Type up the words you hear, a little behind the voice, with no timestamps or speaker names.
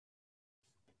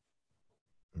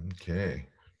Okay.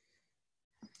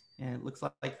 And it looks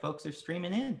like folks are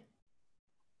streaming in.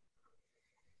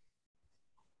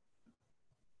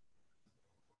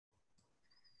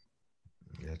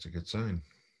 That's a good sign.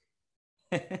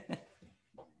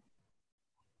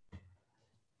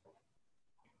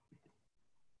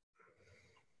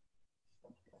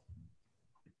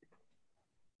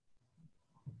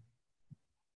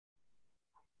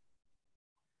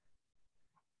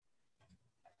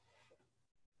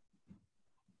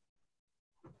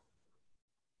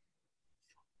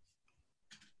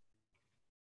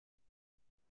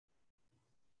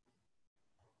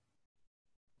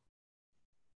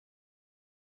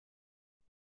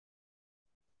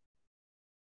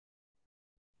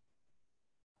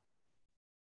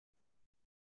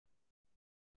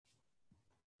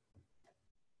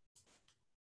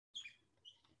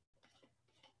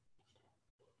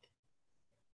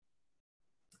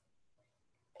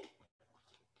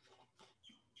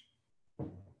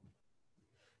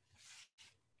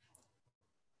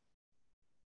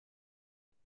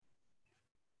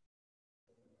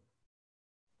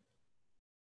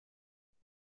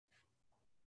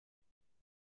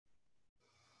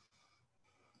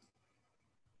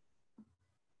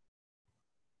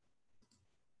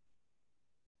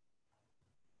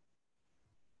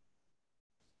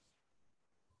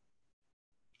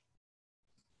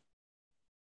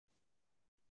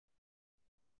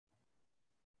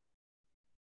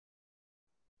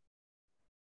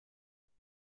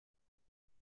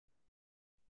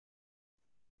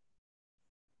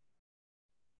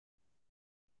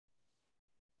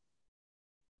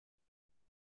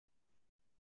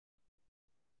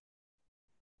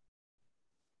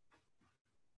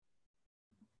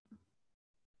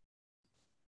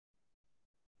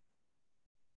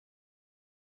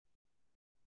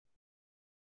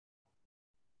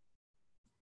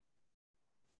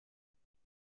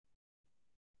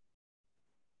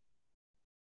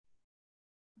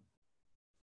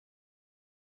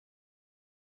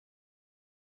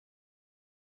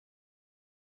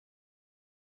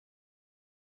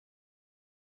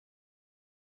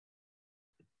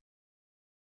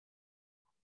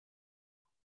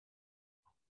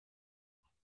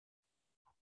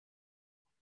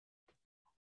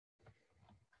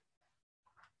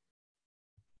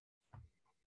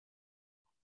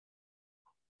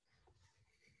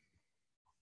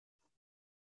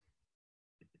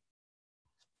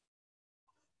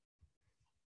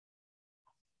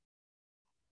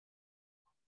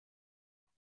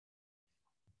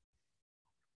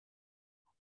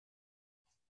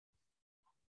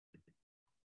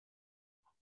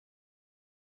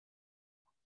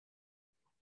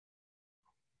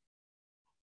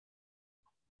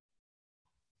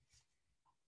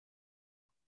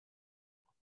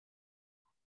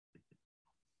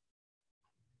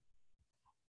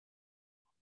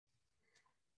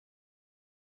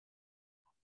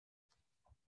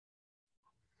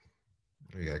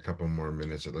 We got a couple more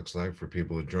minutes, it looks like, for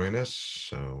people to join us.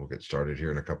 So we'll get started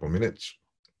here in a couple minutes.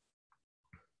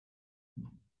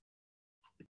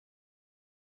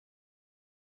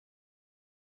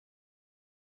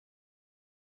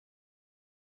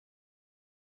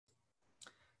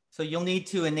 So you'll need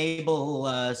to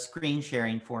enable screen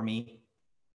sharing for me.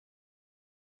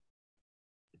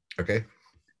 Okay.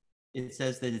 It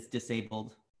says that it's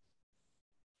disabled.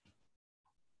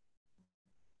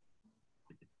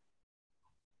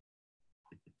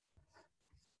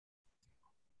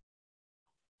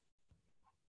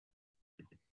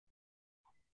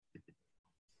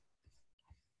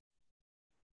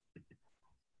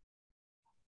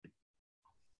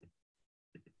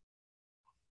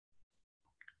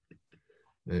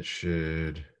 It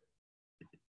should.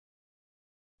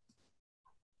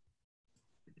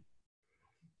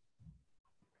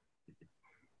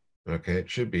 Okay, it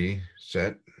should be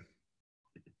set.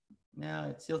 No,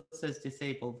 it still says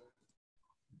disabled.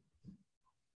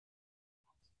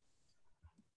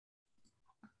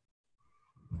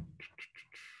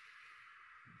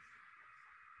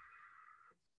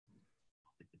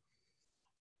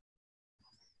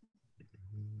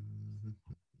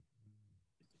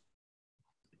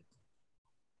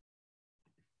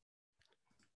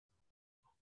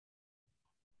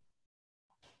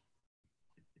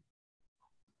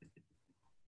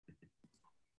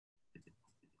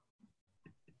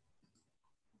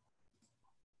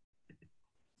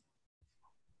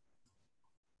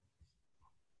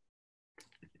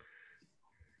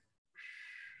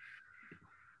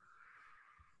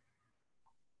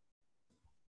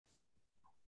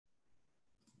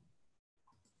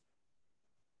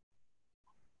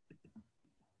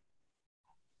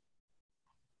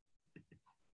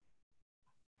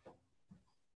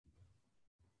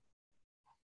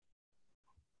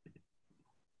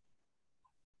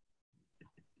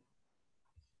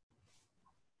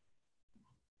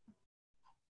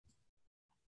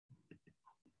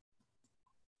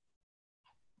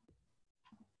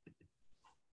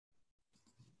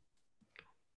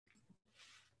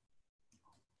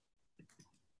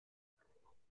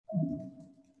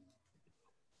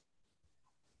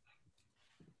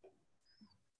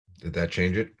 Did that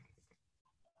change it?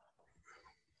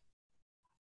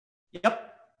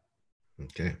 Yep.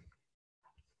 Okay.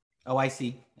 Oh, I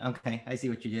see. Okay, I see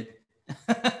what you did.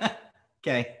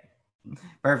 Okay,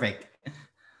 perfect.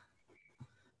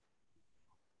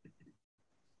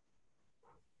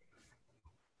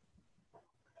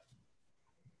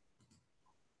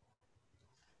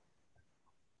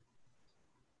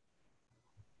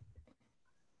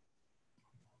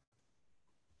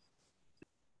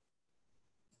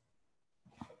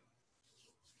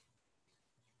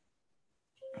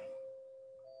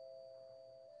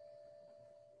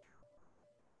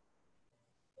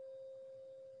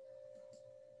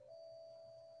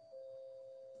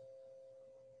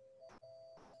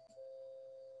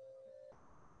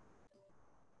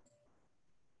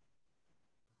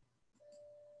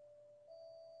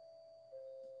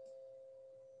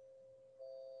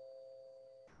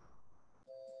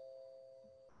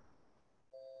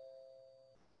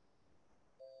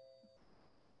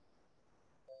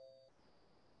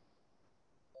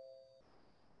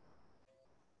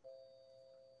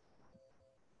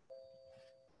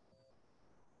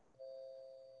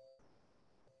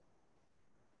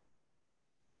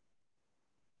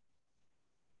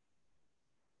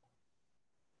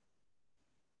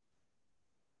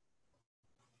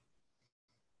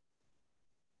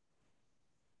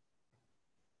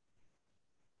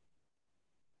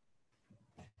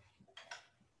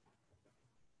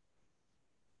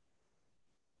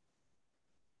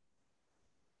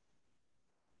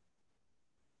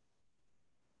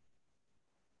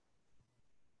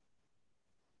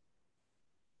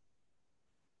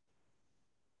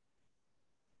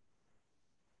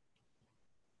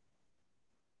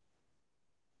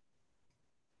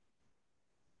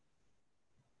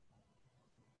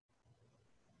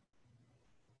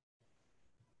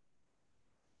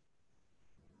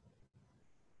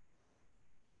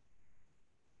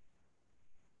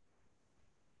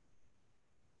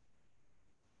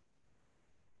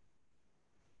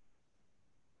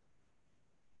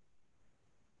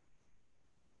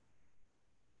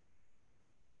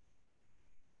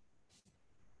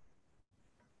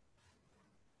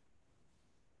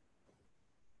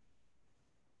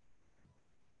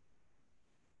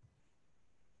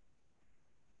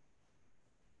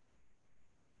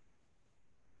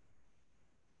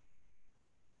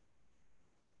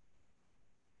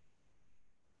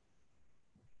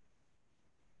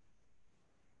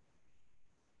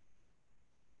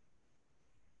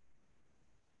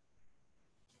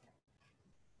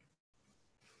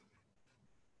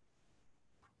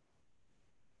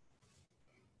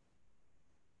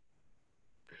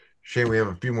 Shane, we have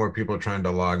a few more people trying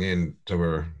to log in, so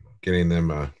we're getting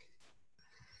them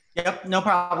Yep, no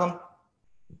problem.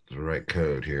 the right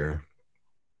code here.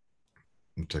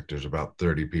 Looks like there's about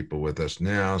 30 people with us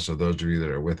now. So those of you that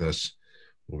are with us,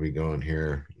 we'll be going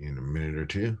here in a minute or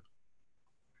two.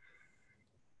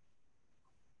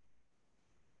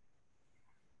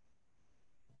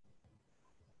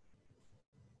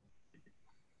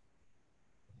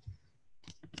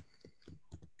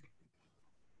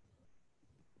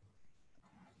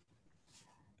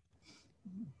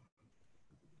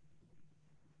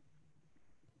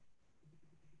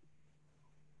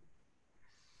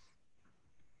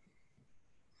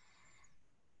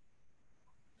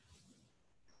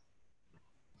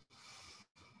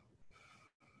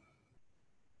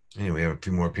 Anyway, we have a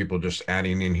few more people just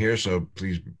adding in here, so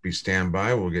please be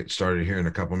standby. We'll get started here in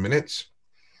a couple minutes.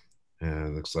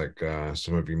 Looks like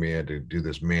some of you may have to do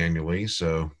this manually,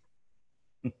 so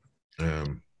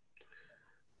um,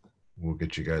 we'll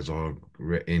get you guys all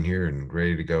in here and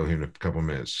ready to go here in a couple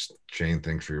minutes. Shane,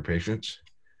 thanks for your patience.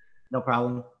 No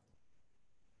problem.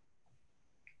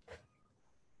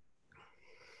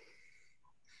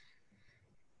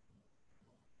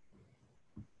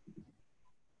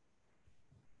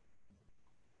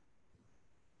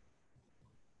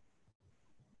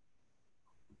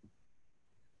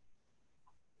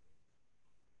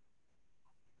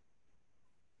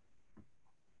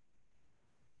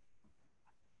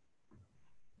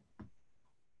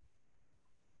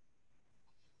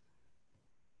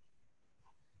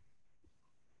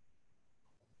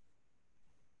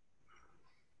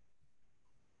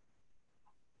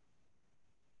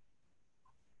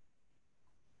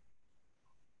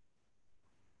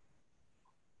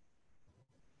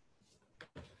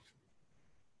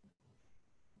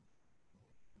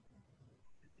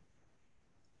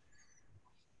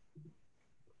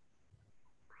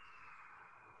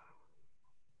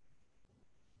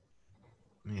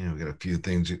 Yeah, we got a few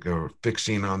things that go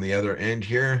fixing on the other end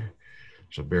here.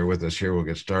 So bear with us here. We'll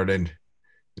get started.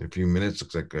 a few minutes.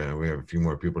 Looks like we have a few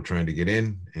more people trying to get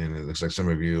in, and it looks like some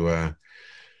of you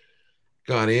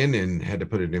got in and had to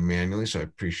put it in manually. So I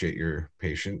appreciate your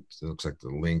patience. It looks like the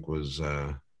link was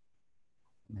sent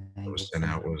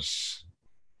out was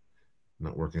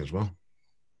not working as well.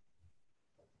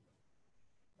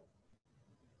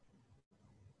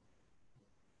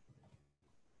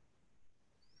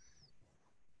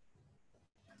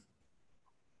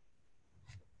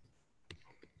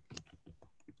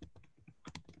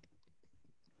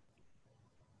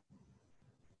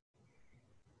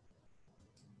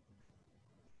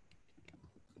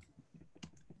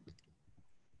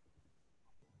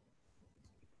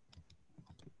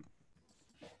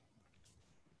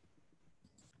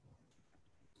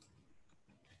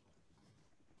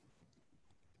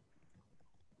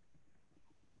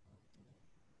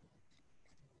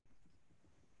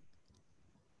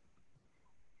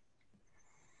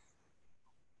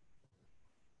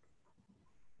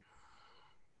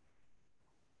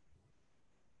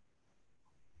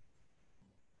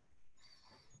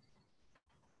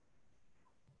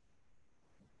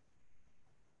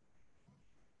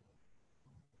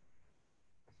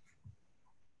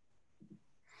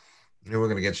 And we're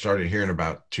going to get started here in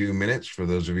about 2 minutes for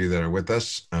those of you that are with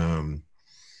us.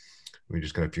 We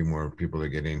just got a few more people to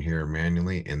get in here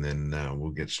manually, and then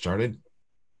we'll get started.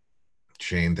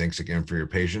 Shane, thanks again for your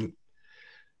patience.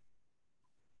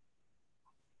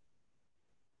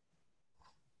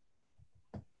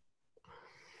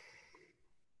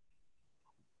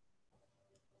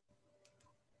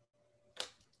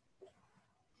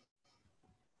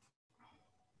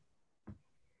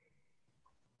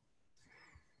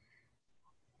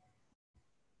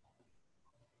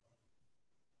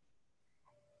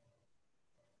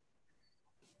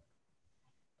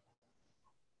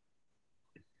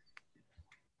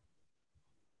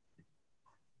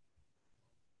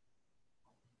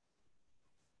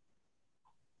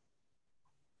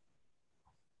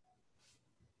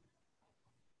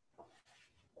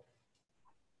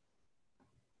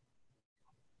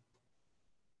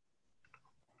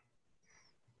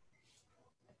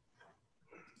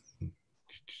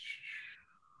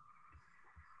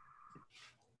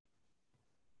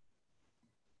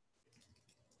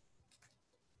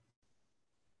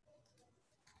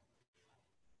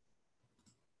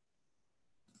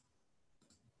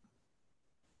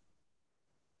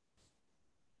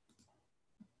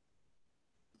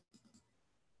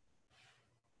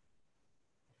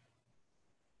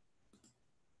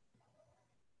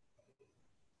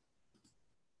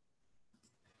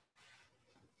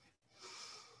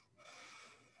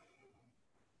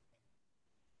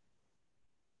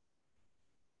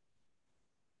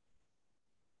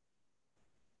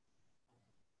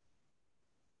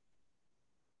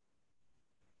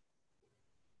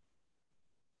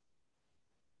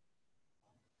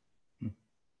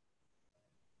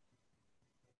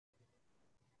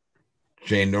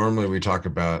 Jane, normally we talk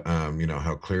about,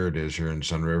 how clear it is here in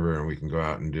Sun River, and we can go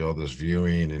out and do all this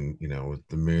viewing, and with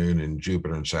the moon and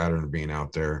Jupiter and Saturn being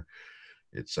out there,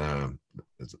 it's at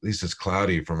least it's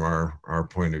cloudy from our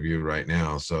point of view right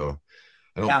now. So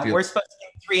I don't feel. We're supposed to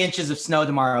get 3 inches of snow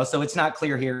tomorrow, so it's not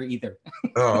clear here either.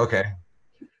 Oh, okay.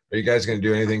 Are you guys going to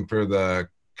do anything for the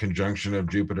conjunction of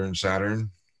Jupiter and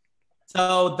Saturn?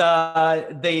 So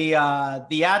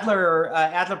the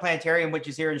Adler Planetarium, which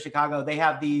is here in Chicago, they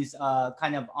have these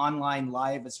kind of online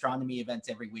live astronomy events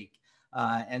every week,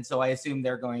 and so I assume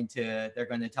they're going to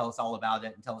tell us all about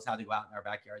it and tell us how to go out in our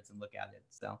backyards and look at it.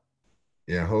 So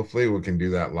yeah, hopefully we can do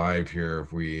that live here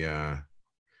if we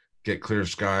get clear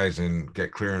skies and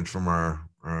get clearance from our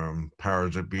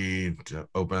powers that be to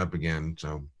open up again.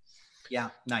 So yeah,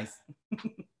 nice.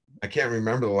 I can't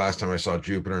remember the last time I saw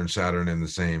Jupiter and Saturn in the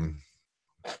same.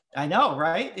 I know,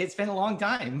 right? It's been a long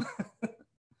time. I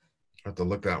have to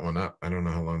look that one up. I don't know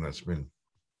how long that's been.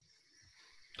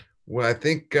 Well, I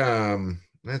think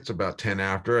that's about 10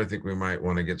 after. I think we might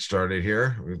want to get started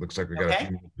here. It looks like we got a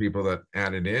few people that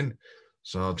added in.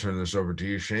 So I'll turn this over to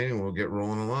you, Shane, and we'll get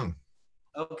rolling along.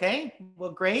 Okay, well,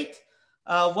 great.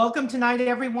 Welcome tonight,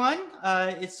 everyone.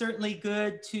 It's certainly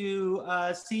good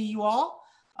to see you all.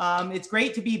 It's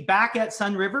great to be back at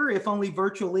Sun River, if only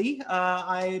virtually.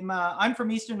 I'm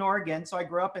from Eastern Oregon, so I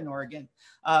grew up in Oregon,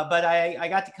 but I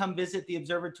got to come visit the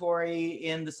observatory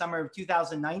in the summer of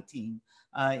 2019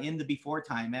 in the before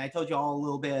time. And I told you all a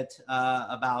little bit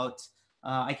about,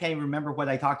 I can't even remember what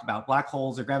I talked about, black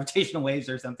holes or gravitational waves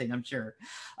or something, I'm sure.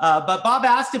 But Bob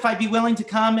asked if I'd be willing to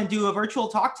come and do a virtual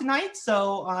talk tonight,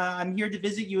 so I'm here to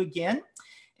visit you again.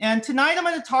 And tonight I'm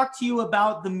going to talk to you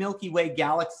about the Milky Way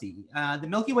galaxy. The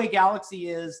Milky Way galaxy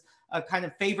is a kind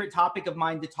of favorite topic of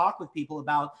mine to talk with people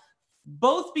about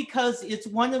both because it's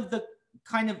one of the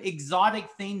kind of exotic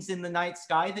things in the night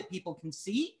sky that people can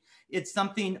see. It's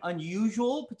something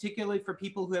unusual, particularly for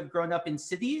people who have grown up in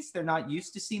cities. They're not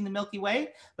used to seeing the Milky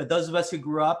Way, but those of us who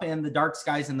grew up in the dark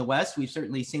skies in the West, we've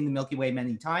certainly seen the Milky Way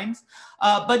many times.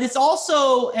 But it's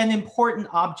also an important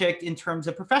object in terms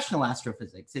of professional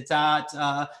astrophysics. It's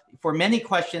for many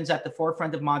questions, at the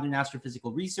forefront of modern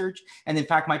astrophysical research. And in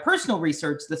fact, my personal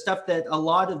research, the stuff that a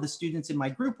lot of the students in my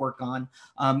group work on,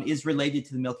 is related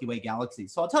to the Milky Way galaxy.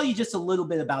 So I'll tell you just a little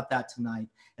bit about that tonight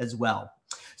as well.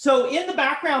 So in the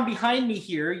background behind me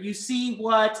here, you see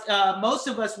what most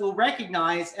of us will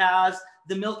recognize as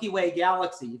the Milky Way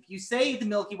galaxy. If you say the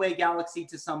Milky Way galaxy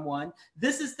to someone,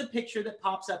 this is the picture that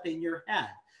pops up in your head.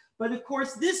 But of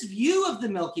course, this view of the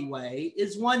Milky Way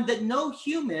is one that no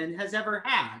human has ever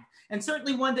had, and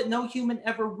certainly one that no human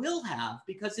ever will have,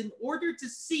 because in order to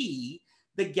see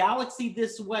the galaxy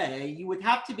this way, you would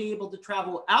have to be able to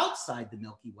travel outside the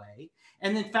Milky Way,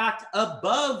 and in fact,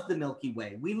 above the Milky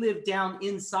Way. We live down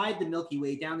inside the Milky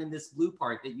Way, down in this blue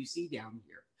part that you see down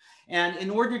here. And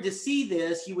in order to see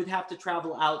this, you would have to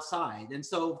travel outside. And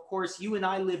so, of course, you and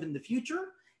I live in the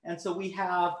future. And so we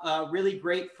have really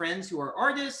great friends who are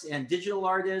artists and digital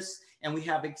artists, and we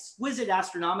have exquisite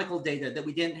astronomical data that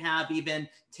we didn't have even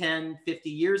 10, 50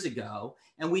 years ago.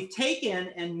 And we've taken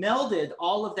and melded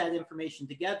all of that information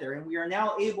together, and we are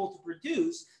now able to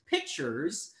produce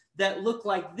pictures that look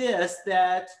like this,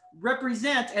 that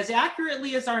represent, as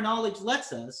accurately as our knowledge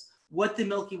lets us, what the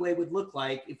Milky Way would look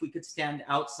like if we could stand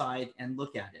outside and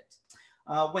look at it.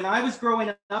 When I was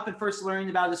growing up and first learning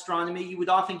about astronomy, you would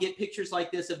often get pictures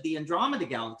like this of the Andromeda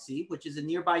galaxy, which is a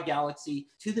nearby galaxy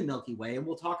to the Milky Way, and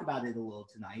we'll talk about it a little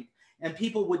tonight. And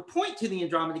people would point to the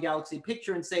Andromeda galaxy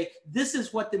picture and say, this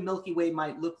is what the Milky Way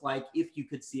might look like if you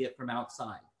could see it from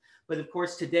outside. But of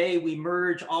course, today we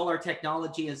merge all our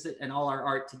technology and all our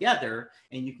art together,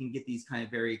 and you can get these kind of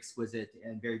very exquisite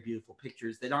and very beautiful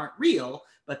pictures that aren't real,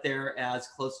 but they're as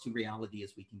close to reality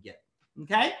as we can get.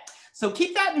 Okay, so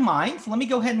keep that in mind. So let me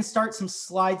go ahead and start some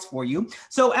slides for you.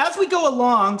 So as we go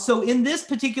along, so in this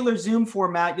particular Zoom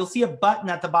format, you'll see a button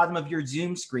at the bottom of your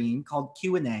Zoom screen called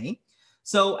Q&A.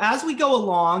 So as we go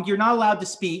along, you're not allowed to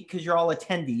speak because you're all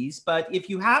attendees, but if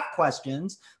you have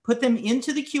questions, put them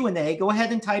into the Q&A, go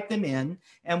ahead and type them in.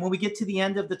 And when we get to the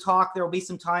end of the talk, there will be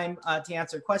some time to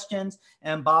answer questions.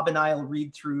 And Bob and I will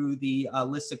read through the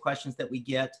list of questions that we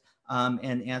get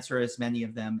and answer as many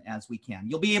of them as we can.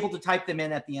 You'll be able to type them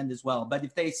in at the end as well. But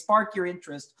if they spark your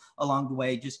interest along the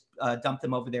way, just dump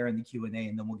them over there in the Q&A,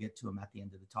 and then we'll get to them at the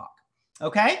end of the talk.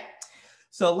 Okay,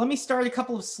 so let me start a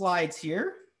couple of slides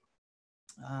here.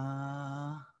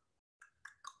 Can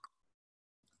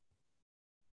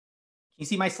you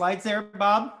see my slides there,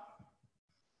 Bob?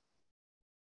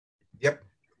 Yep.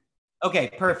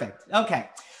 Okay, perfect. Okay,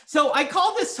 so I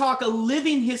call this talk A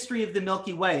Living History of the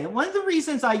Milky Way. And one of the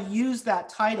reasons I use that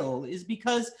title is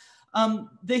because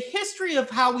the history of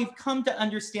how we've come to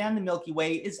understand the Milky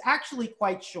Way is actually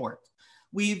quite short.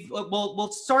 We'll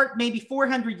start maybe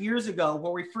 400 years ago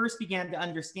where we first began to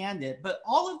understand it, but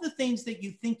all of the things that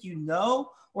you think you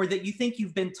know or that you think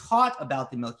you've been taught about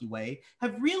the Milky Way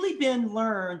have really been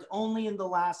learned only in the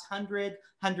last 100,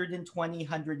 120,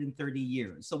 130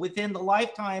 years. So within the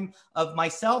lifetime of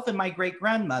myself and my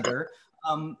great-grandmother,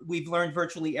 we've learned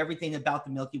virtually everything about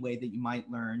the Milky Way that you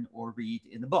might learn or read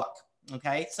in the book.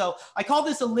 Okay, so I call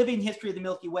this A Living History of the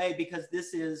Milky Way because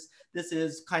this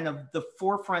is kind of the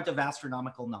forefront of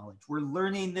astronomical knowledge. We're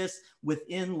learning this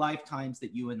within lifetimes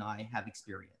that you and I have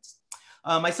experienced.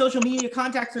 My social media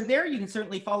contacts are there. You can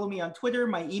certainly follow me on Twitter.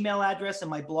 My email address and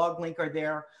my blog link are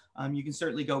there. You can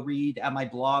certainly go read at my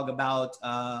blog about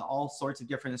all sorts of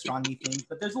different astronomy things,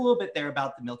 but there's a little bit there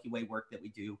about the Milky Way work that we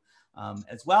do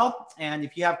as well. And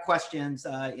if you have questions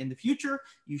in the future,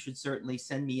 you should certainly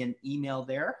send me an email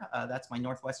there. That's my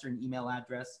Northwestern email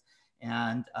address.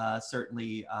 And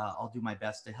certainly I'll do my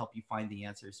best to help you find the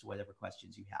answers to whatever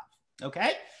questions you have.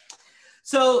 Okay.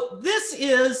 So this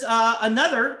is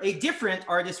a different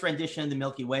artist rendition of the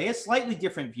Milky Way, a slightly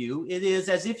different view. It is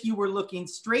as if you were looking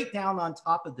straight down on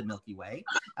top of the Milky Way.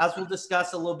 As we'll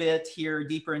discuss a little bit here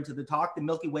deeper into the talk, the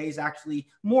Milky Way is actually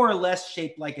more or less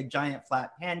shaped like a giant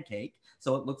flat pancake.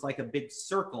 So it looks like a big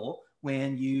circle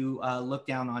when you look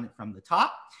down on it from the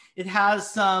top. It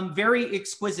has some very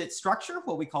exquisite structure,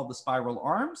 what we call the spiral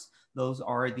arms. Those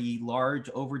are the large,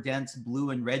 overdense blue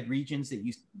and red regions that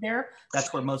you see there.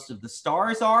 That's where most of the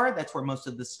stars are. That's where most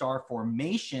of the star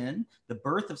formation, the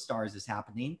birth of stars, is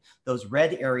happening. Those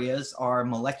red areas are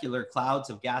molecular clouds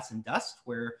of gas and dust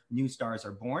where new stars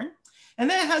are born. And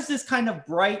then it has this kind of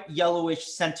bright yellowish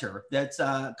center that's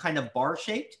kind of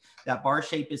bar-shaped. That bar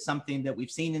shape is something that we've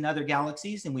seen in other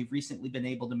galaxies, and we've recently been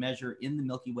able to measure in the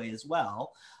Milky Way as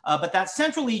well. But that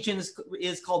central region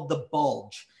is called the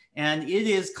bulge, and it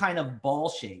is kind of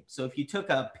ball-shaped. So if you took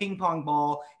a ping pong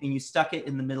ball and you stuck it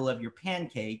in the middle of your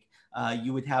pancake,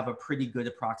 you would have a pretty good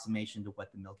approximation to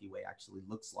what the Milky Way actually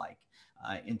looks like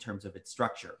in terms of its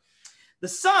structure. The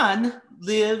sun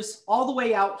lives all the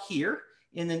way out here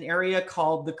in an area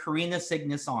called the Carina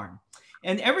Cygnus Arm.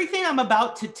 And everything I'm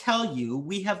about to tell you,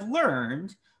 we have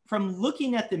learned from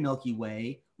looking at the Milky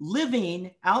Way,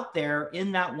 living out there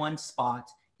in that one spot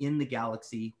in the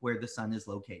galaxy where the sun is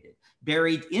located,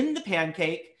 buried in the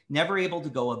pancake, never able to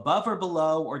go above or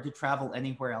below or to travel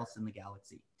anywhere else in the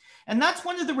galaxy. And that's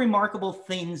one of the remarkable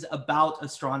things about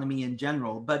astronomy in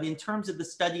general, but in terms of the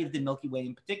study of the Milky Way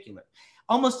in particular.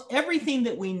 Almost everything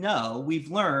that we know,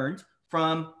 we've learned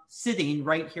from sitting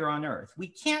right here on Earth. We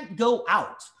can't go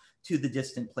out to the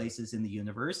distant places in the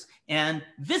universe and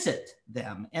visit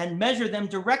them and measure them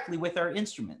directly with our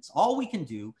instruments. All we can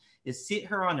do is sit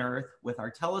here on Earth with our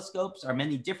telescopes, our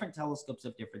many different telescopes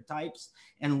of different types,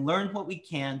 and learn what we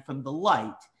can from the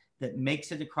light that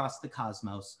makes it across the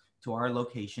cosmos to our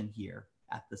location here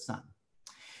at the sun.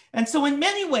 And so in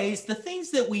many ways, the things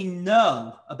that we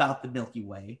know about the Milky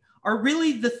Way are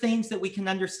really the things that we can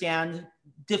understand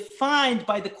defined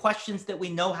by the questions that we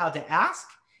know how to ask.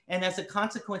 And as a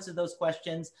consequence of those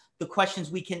questions, the questions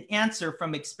we can answer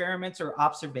from experiments or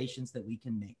observations that we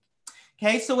can make.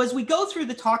 Okay, so as we go through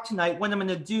the talk tonight, what I'm going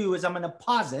to do is I'm going to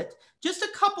posit just a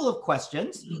couple of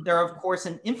questions. There are, of course,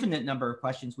 an infinite number of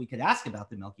questions we could ask about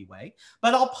the Milky Way,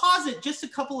 but I'll posit just a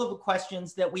couple of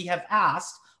questions that we have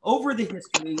asked over the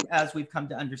history as we've come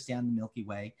to understand the Milky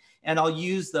Way. And I'll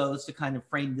use those to kind of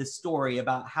frame this story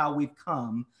about how we've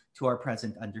come to our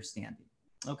present understanding.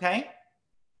 Okay?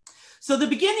 So the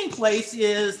beginning place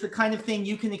is the kind of thing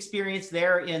you can experience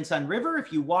there in Sun River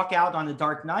if you walk out on a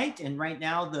dark night. And right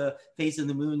now the phase of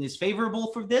the moon is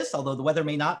favorable for this, although the weather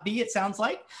may not be, it sounds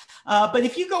like. But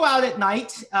if you go out at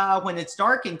night when it's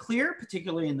dark and clear,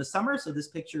 particularly in the summer, so this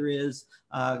picture is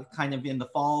kind of in the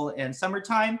fall and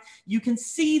summertime, you can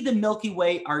see the Milky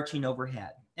Way arching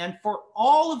overhead. And for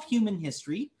all of human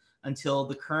history, until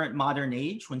the current modern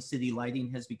age when city lighting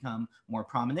has become more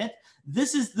prominent,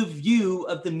 this is the view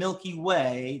of the Milky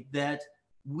Way that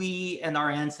we and our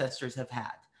ancestors have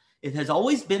had. It has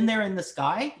always been there in the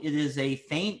sky. It is a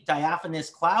faint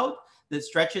diaphanous cloud that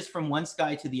stretches from one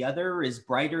sky to the other, is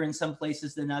brighter in some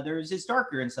places than others, is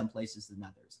darker in some places than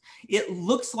others. It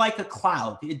looks like a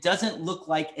cloud. It doesn't look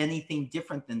like anything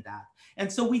different than that.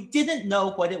 And so we didn't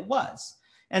know what it was.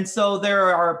 And so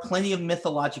there are plenty of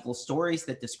mythological stories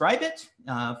that describe it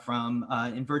from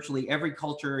in virtually every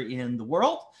culture in the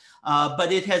world,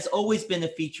 but it has always been a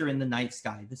feature in the night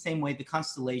sky, the same way the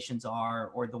constellations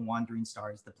are, or the wandering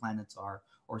stars, the planets are,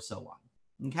 or so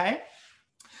on, okay?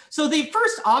 So the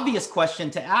first obvious question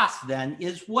to ask then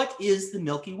is, what is the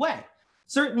Milky Way?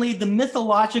 Certainly the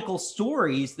mythological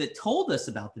stories that told us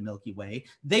about the Milky Way,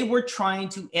 they were trying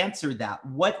to answer that.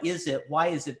 What is it? Why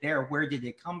is it there? Where did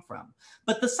it come from?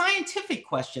 But the scientific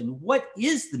question, what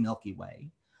is the Milky Way,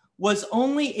 was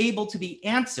only able to be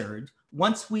answered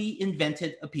once we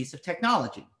invented a piece of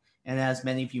technology. And as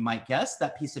many of you might guess,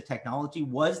 that piece of technology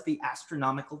was the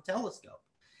astronomical telescope.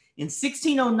 In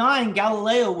 1609,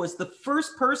 Galileo was the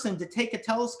first person to take a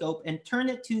telescope and turn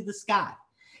it to the sky.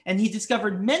 And he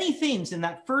discovered many things in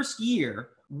that first year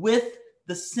with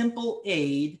the simple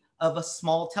aid of a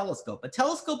small telescope, a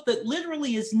telescope that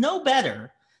literally is no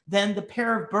better than the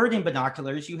pair of birding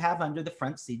binoculars you have under the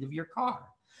front seat of your car.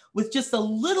 With just a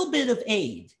little bit of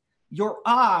aid, your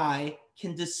eye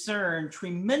can discern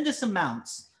tremendous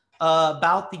amounts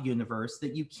about the universe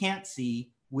that you can't see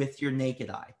with your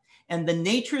naked eye. And the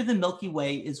nature of the Milky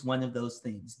Way is one of those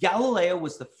things. Galileo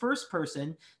was the first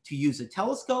person to use a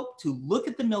telescope to look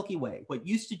at the Milky Way, what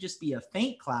used to just be a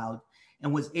faint cloud,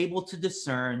 and was able to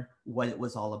discern what it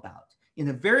was all about. In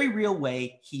a very real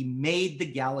way, he made the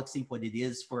galaxy what it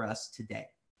is for us today.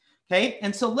 Okay,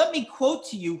 and so let me quote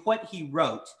to you what he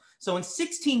wrote. So in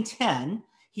 1610,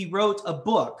 he wrote a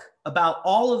book about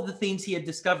all of the things he had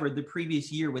discovered the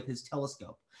previous year with his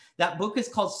telescope. That book is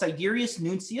called Sidereus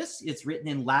Nuncius. It's written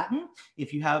in Latin.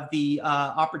 If you have the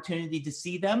opportunity to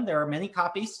see them, there are many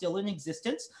copies still in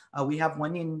existence. We have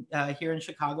one here in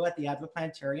Chicago at the Adler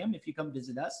Planetarium if you come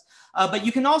visit us. But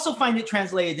you can also find it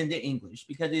translated into English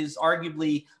because it is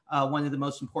arguably one of the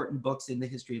most important books in the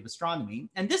history of astronomy.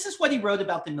 And this is what he wrote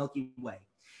about the Milky Way.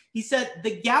 He said,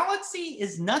 "The galaxy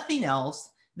is nothing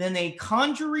else than a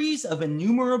congeries of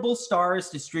innumerable stars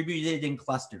distributed in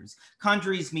clusters.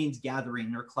 Congeries means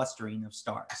gathering or clustering of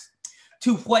stars.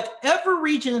 To whatever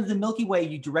region of the Milky Way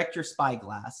you direct your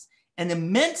spyglass, an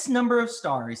immense number of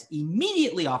stars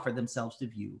immediately offer themselves to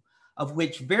view, of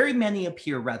which very many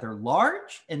appear rather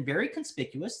large and very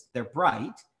conspicuous. They're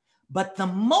bright, but the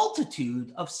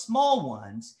multitude of small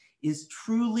ones is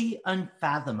truly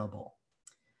unfathomable.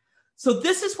 So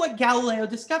this is what Galileo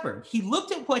discovered. He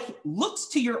looked at what looks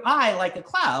to your eye like a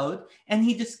cloud, and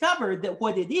he discovered that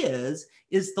what it is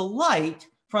the light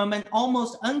from an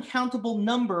almost uncountable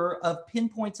number of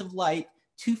pinpoints of light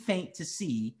too faint to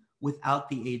see without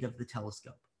the aid of the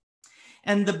telescope.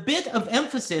 And the bit of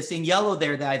emphasis in yellow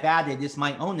there that I've added is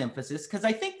my own emphasis, because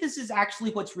I think this is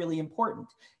actually what's really important.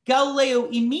 Galileo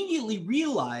immediately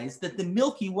realized that the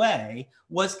Milky Way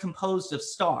was composed of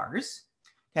stars,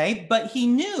 okay? But he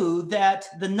knew that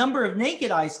the number of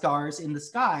naked eye stars in the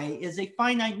sky is a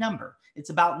finite number. It's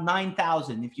about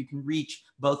 9,000 if you can reach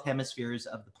both hemispheres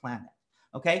of the planet,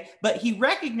 okay? But he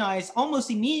recognized almost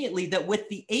immediately that with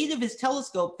the aid of his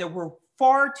telescope, there were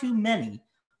far too many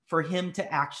for him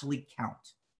to actually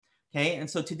count, okay? And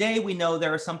so today we know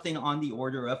there are something on the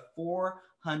order of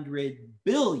 400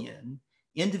 billion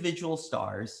individual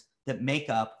stars that make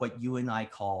up what you and I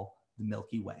call the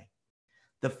Milky Way.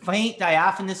 The faint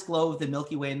diaphanous glow of the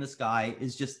Milky Way in the sky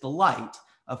is just the light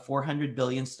of 400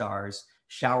 billion stars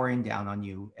showering down on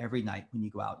you every night when you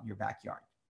go out in your backyard,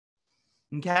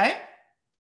 okay?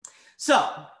 So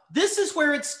this is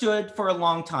where it stood for a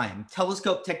long time.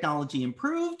 Telescope technology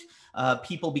improved.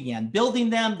 People began building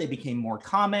them. They became more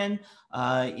common.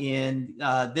 In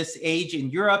this age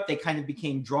in Europe, they kind of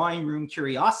became drawing room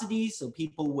curiosities. So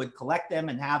people would collect them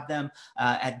and have them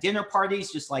at dinner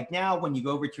parties, just like now when you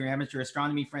go over to your amateur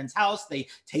astronomy friend's house, they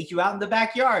take you out in the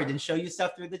backyard and show you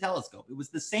stuff through the telescope. It was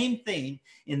the same thing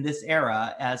in this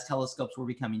era as telescopes were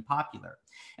becoming popular.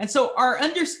 And so our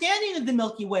understanding of the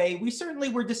Milky Way, we certainly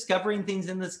were discovering things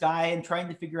in the sky and trying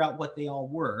to figure out what they all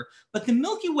were. But the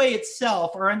Milky Way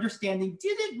itself, our understanding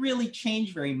didn't really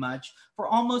change very much for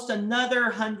almost another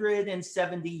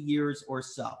 170 years or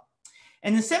so.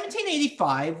 And in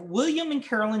 1785, William and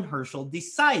Carolyn Herschel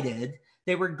decided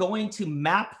they were going to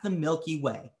map the Milky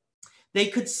Way. They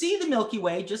could see the Milky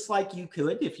Way just like you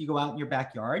could if you go out in your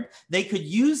backyard. They could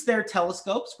use their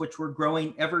telescopes, which were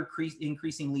growing ever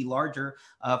increasingly larger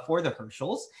for the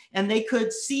Herschels, and they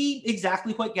could see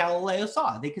exactly what Galileo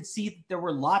saw. They could see that there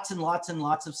were lots and lots and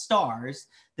lots of stars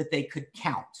that they could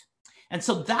count. And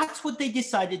so that's what they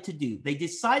decided to do. They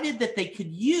decided that they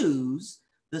could use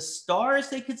the stars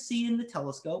they could see in the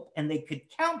telescope and they could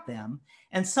count them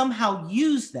and somehow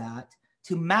use that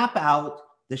to map out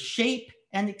the shape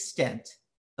and extent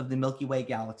of the Milky Way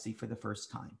galaxy for the first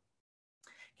time.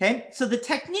 Okay, so the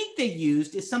technique they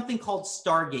used is something called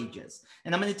star gauges.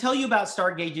 And I'm going to tell you about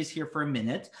star gauges here for a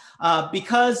minute.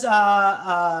 Because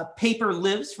paper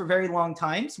lives for very long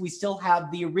times, we still have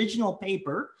the original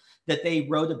paper that they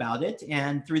wrote about it.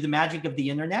 And through the magic of the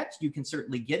internet, you can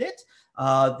certainly get it.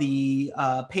 The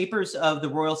papers of the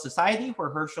Royal Society, where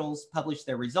Herschel's published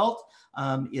their result,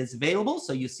 is available.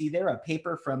 So you see there a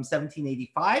paper from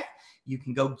 1785. You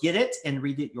can go get it and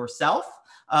read it yourself.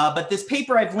 But this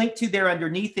paper I've linked to there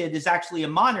underneath it is actually a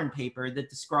modern paper that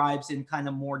describes in kind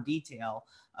of more detail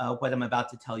what I'm about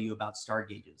to tell you about star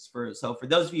gauges. So for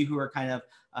those of you who are kind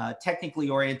of technically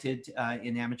oriented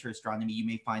in amateur astronomy, you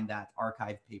may find that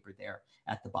archived paper there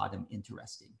at the bottom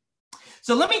interesting.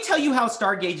 So let me tell you how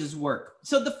star gauges work.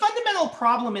 So the fundamental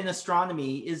problem in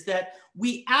astronomy is that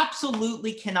we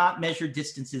absolutely cannot measure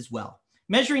distances well.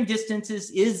 Measuring distances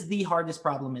is the hardest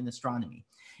problem in astronomy.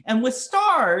 And with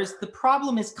stars, the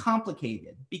problem is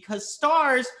complicated because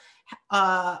stars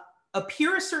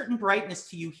appear a certain brightness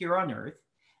to you here on Earth,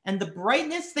 and the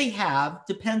brightness they have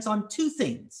depends on two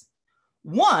things.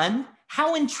 One,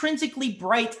 how intrinsically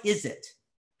bright is it?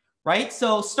 Right?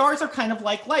 So stars are kind of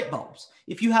like light bulbs.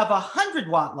 If you have a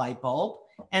 100-watt light bulb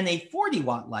and a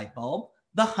 40-watt light bulb,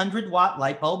 the 100-watt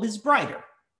light bulb is brighter.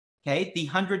 Okay, the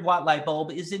 100-watt light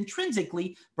bulb is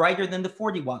intrinsically brighter than the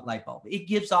 40-watt light bulb. It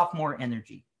gives off more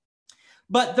energy.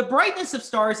 But the brightness of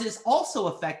stars is also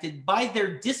affected by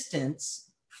their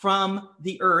distance from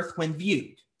the Earth when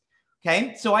viewed.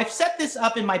 Okay, so I've set this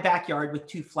up in my backyard with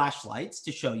two flashlights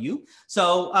to show you.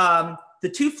 So the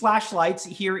two flashlights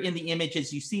here in the image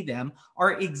as you see them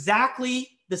are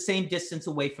exactly the same distance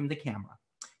away from the camera.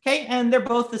 Okay, and they're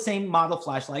both the same model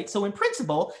flashlight. So in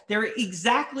principle, they're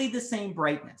exactly the same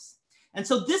brightness. And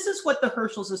so this is what the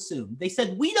Herschels assumed. They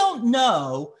said, we don't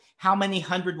know how many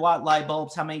 100-watt light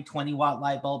bulbs, how many 20-watt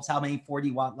light bulbs, how many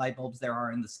 40-watt light bulbs there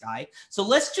are in the sky. So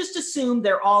let's just assume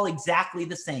they're all exactly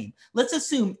the same. Let's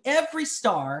assume every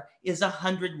star is a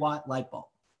 100-watt light bulb,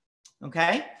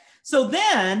 okay? So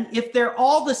then if they're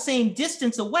all the same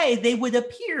distance away, they would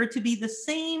appear to be the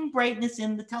same brightness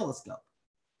in the telescope.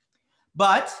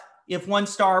 But if one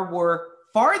star were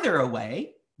farther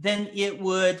away, then it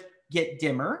would get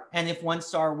dimmer. And if one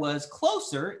star was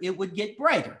closer, it would get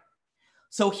brighter.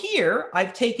 So here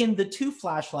I've taken the two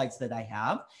flashlights that I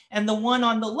have, and the one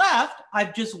on the left,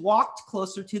 I've just walked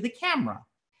closer to the camera.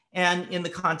 And in the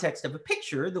context of a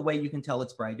picture, the way you can tell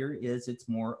it's brighter is it's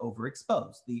more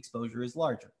overexposed. The exposure is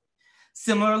larger.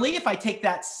 Similarly, if I take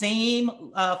that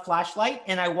same flashlight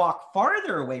and I walk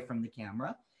farther away from the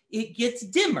camera, it gets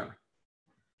dimmer.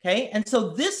 Okay, and so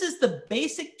this is the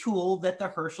basic tool that the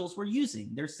Herschels were using.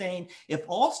 They're saying if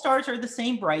all stars are the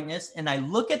same brightness and I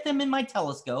look at them in my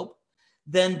telescope,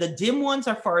 then the dim ones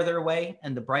are farther away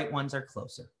and the bright ones are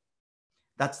closer.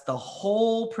 That's the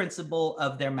whole principle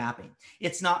of their mapping.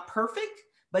 It's not perfect,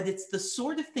 but it's the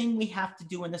sort of thing we have to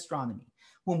do in astronomy.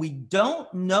 When we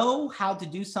don't know how to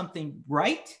do something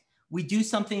right, we do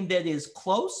something that is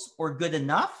close or good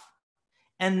enough,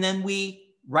 and then we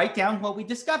write down what we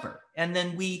discover. And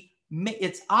then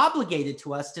it's obligated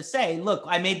to us to say, look,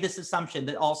 I made this assumption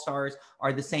that all stars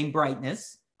are the same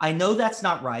brightness. I know that's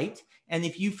not right. And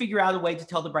if you figure out a way to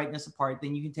tell the brightness apart,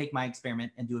 then you can take my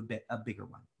experiment and do a bigger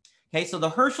one. Okay, so the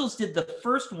Herschels did the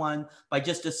first one by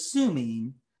just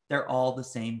assuming they're all the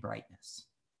same brightness.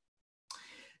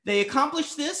 They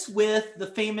accomplished this with the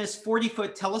famous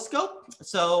 40-foot telescope.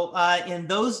 So in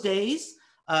those days,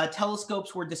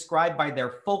 telescopes were described by their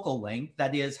focal length,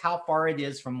 that is how far it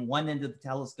is from one end of the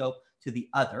telescope to the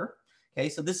other. Okay,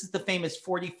 so this is the famous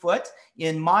 40-foot.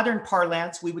 In modern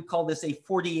parlance, we would call this a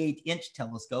 48-inch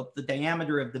telescope. The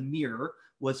diameter of the mirror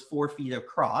was 4 feet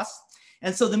across.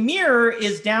 And so the mirror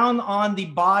is down on the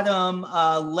bottom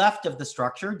left of the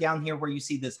structure, down here where you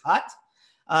see this hut.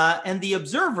 And the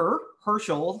observer,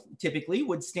 Herschel, typically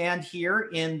would stand here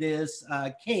in this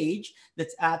cage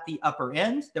that's at the upper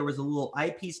end. There was a little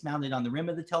eyepiece mounted on the rim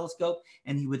of the telescope,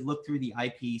 and he would look through the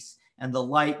eyepiece, and the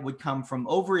light would come from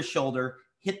over his shoulder,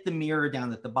 hit the mirror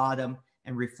down at the bottom,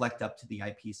 and reflect up to the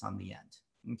eyepiece on the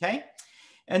end. Okay?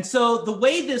 And so the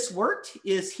way this worked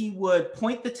is he would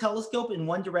point the telescope in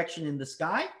one direction in the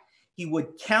sky. He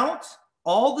would count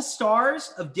all the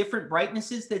stars of different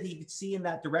brightnesses that he could see in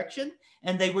that direction,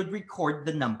 and they would record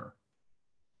the number.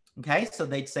 Okay, so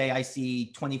they'd say, I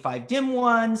see 25 dim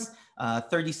ones,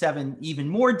 37 even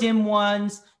more dim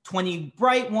ones, 20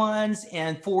 bright ones,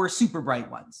 and 4 super bright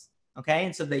ones. Okay,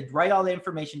 and so they'd write all the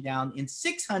information down in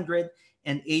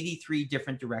 683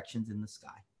 different directions in the sky.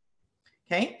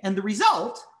 Okay, and the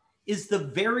result is the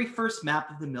very first map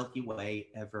of the Milky Way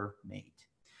ever made.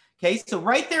 Okay, so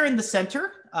right there in the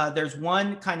center, there's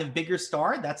one kind of bigger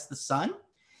star, that's the sun.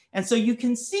 And so you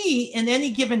can see in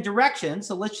any given direction,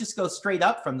 so let's just go straight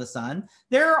up from the sun,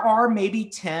 there are maybe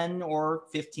 10 or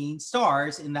 15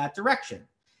 stars in that direction.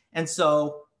 And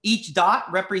so each dot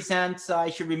represents, I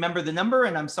should remember the number,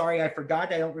 and I'm sorry I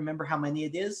forgot, I don't remember how many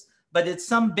it is, but it's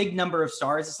some big number of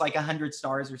stars, it's like 100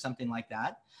 stars or something like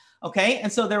that. Okay,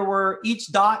 and so there were,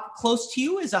 each dot close to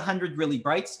you is 100 really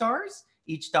bright stars.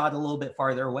 Each dot a little bit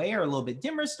farther away are a little bit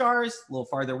dimmer stars, a little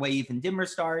farther away, even dimmer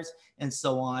stars, and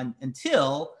so on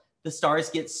until the stars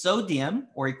get so dim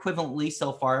or equivalently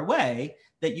so far away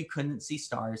that you couldn't see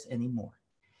stars anymore.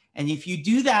 And if you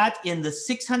do that in the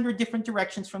 600 different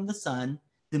directions from the sun,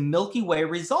 the Milky Way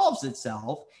resolves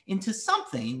itself into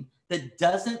something that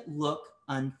doesn't look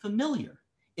unfamiliar.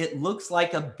 It looks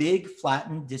like a big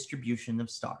flattened distribution of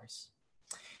stars.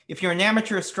 If you're an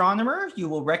amateur astronomer, you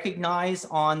will recognize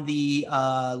on the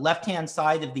left-hand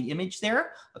side of the image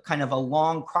there, a kind of a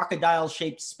long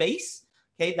crocodile-shaped space.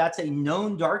 Okay, that's a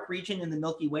known dark region in the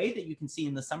Milky Way that you can see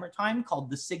in the summertime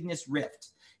called the Cygnus Rift.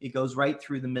 It goes right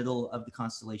through the middle of the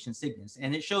constellation Cygnus,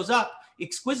 and it shows up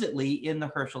exquisitely in the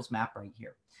Herschel's map right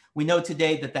here. We know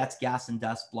today that that's gas and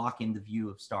dust blocking the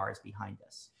view of stars behind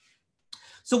us.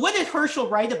 So what did Herschel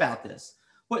write about this?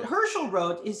 What Herschel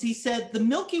wrote is he said the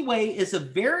Milky Way is a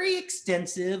very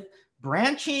extensive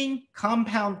branching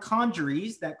compound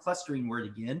congeries, that clustering word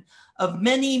again, of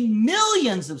many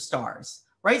millions of stars,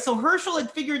 right? So Herschel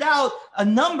had figured out a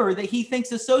number that he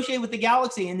thinks associated with the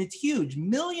galaxy, and it's huge,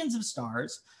 millions of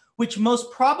stars, which most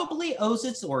probably owes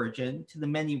its origin to the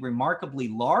many remarkably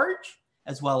large,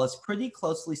 as well as pretty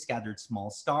closely scattered small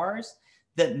stars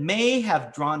that may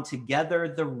have drawn together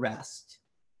the rest.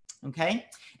 Okay,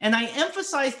 and I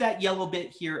emphasize that yellow bit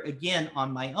here again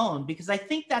on my own because I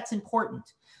think that's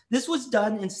important. This was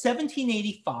done in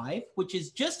 1785, which is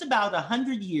just about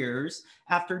 100 years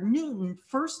after Newton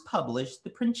first published the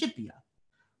Principia,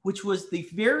 which was the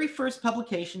very first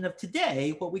publication of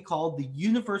today, what we call the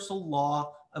universal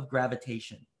law of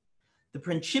gravitation. The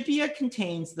Principia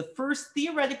contains the first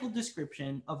theoretical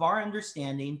description of our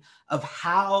understanding of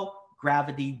how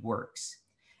gravity works.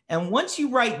 And once you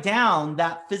write down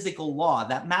that physical law,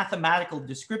 that mathematical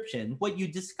description, what you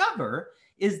discover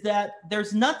is that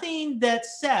there's nothing that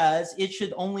says it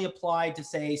should only apply to,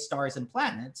 say, stars and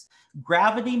planets.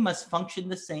 Gravity must function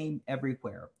the same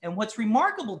everywhere. And what's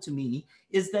remarkable to me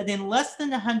is that in less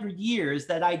than 100 years,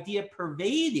 that idea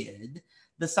pervaded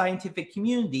the scientific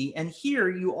community. And here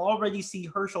you already see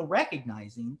Herschel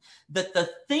recognizing that the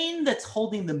thing that's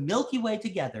holding the Milky Way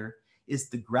together is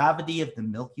the gravity of the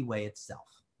Milky Way itself.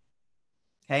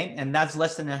 Okay, and that's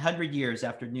less than 100 years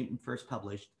after Newton first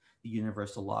published the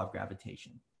universal law of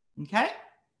gravitation.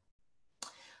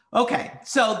 Okay,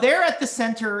 so there at the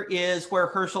center is where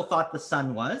Herschel thought the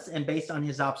sun was, and based on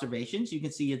his observations, you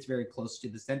can see it's very close to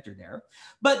the center there.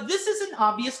 But this is an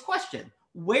obvious question.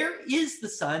 Where is the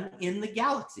sun in the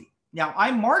galaxy? Now,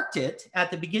 I marked it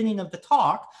at the beginning of the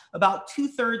talk about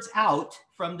 2/3 out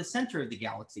from the center of the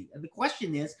galaxy. And the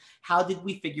question is, how did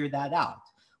we figure that out?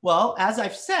 Well, as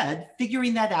I've said,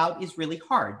 figuring that out is really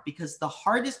hard because the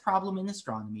hardest problem in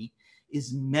astronomy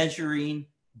is measuring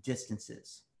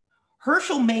distances.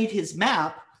 Herschel made his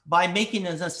map by making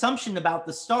an assumption about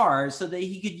the stars so that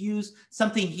he could use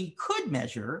something he could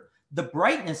measure, the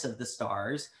brightness of the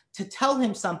stars, to tell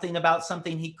him something about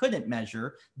something he couldn't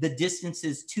measure, the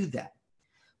distances to them.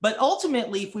 But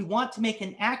ultimately, if we want to make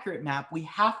an accurate map, we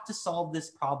have to solve this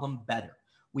problem better.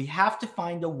 We have to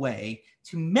find a way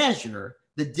to measure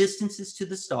the distances to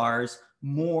the stars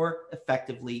more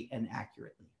effectively and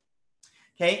accurately.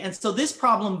 Okay, and so this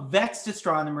problem vexed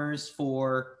astronomers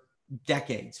for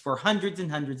decades, for hundreds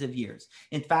and hundreds of years.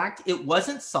 In fact, it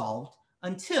wasn't solved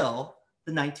until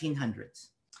the 1900s.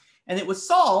 And it was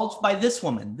solved by this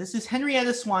woman. This is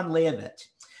Henrietta Swan Leavitt.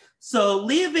 So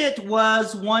Leavitt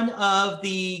was one of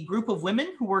the group of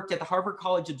women who worked at the Harvard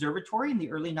College Observatory in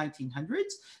the early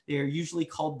 1900s. They're usually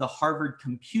called the Harvard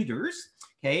Computers,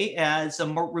 okay, as a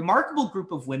remarkable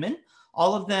group of women.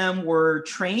 All of them were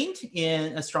trained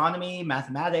in astronomy,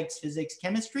 mathematics, physics,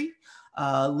 chemistry.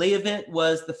 Leavitt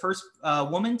was the first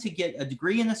woman to get a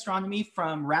degree in astronomy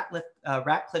from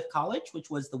Ratcliffe College,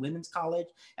 which was the women's college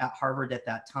at Harvard at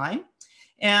that time.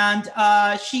 And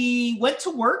she went to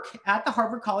work at the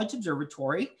Harvard College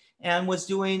Observatory and was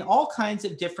doing all kinds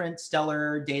of different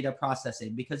stellar data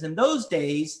processing, because in those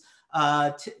days,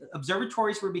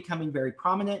 observatories were becoming very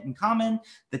prominent and common.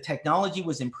 The technology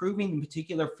was improving. In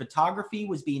particular, photography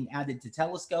was being added to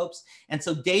telescopes. And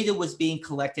so data was being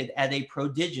collected at a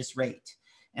prodigious rate.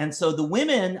 And so the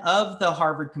women of the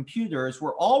Harvard computers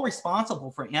were all responsible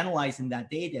for analyzing that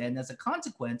data. And as a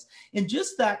consequence, in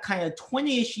just that kind of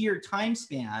 20-ish year time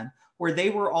span where they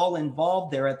were all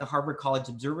involved there at the Harvard College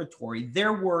Observatory,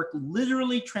 their work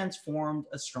literally transformed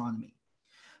astronomy.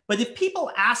 But if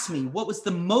people ask me what was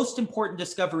the most important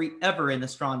discovery ever in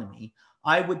astronomy,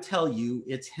 I would tell you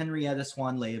it's Henrietta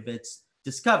Swan Leavitt's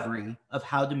discovery of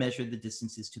how to measure the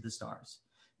distances to the stars,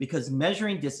 because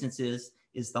measuring distances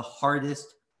is the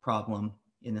hardest problem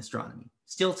in astronomy,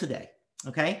 still today,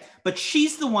 okay? But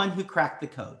she's the one who cracked the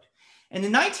code. And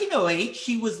in 1908,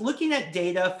 she was looking at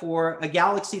data for a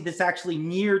galaxy that's actually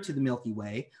near to the Milky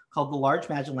Way called the Large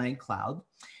Magellan Cloud.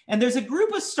 And there's a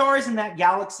group of stars in that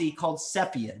galaxy called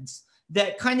Cepheids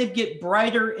that kind of get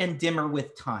brighter and dimmer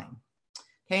with time.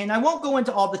 Okay, and I won't go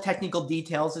into all the technical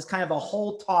details. It's kind of a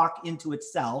whole talk into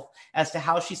itself as to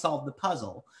how she solved the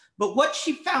puzzle. But what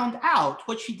she found out,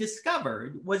 what she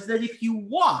discovered, was that if you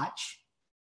watch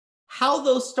how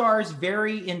those stars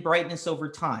vary in brightness over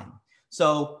time.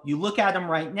 So you look at them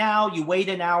right now, you wait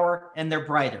an hour and they're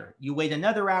brighter. You wait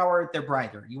another hour, they're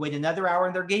brighter. You wait another hour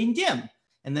and they're getting dim.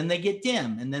 And then they get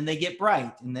dim, and then they get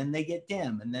bright, and then they get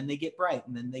dim, and then they get bright,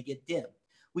 and then they get dim.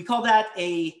 We call that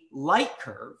a light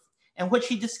curve. And what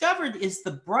she discovered is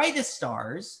the brightest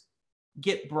stars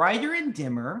get brighter and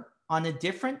dimmer on a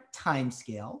different time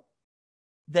scale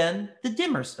than the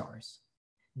dimmer stars.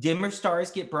 Dimmer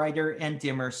stars get brighter and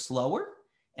dimmer slower,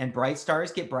 and bright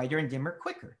stars get brighter and dimmer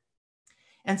quicker.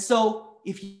 And so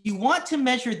if you want to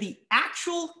measure the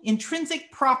actual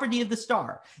intrinsic property of the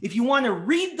star, if you want to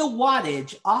read the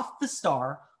wattage off the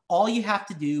star, all you have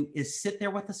to do is sit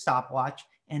there with a stopwatch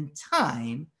and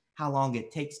time how long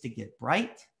it takes to get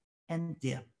bright and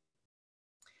dim.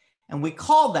 And we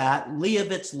call that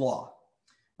Leavitt's law.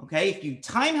 Okay, if you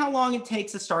time how long it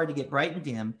takes a star to get bright and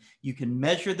dim, you can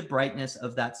measure the brightness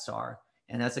of that star.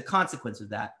 And as a consequence of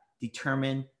that,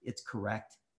 determine its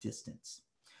correct distance.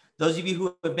 Those of you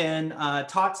who have been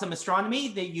taught some astronomy,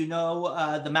 that you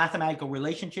know the mathematical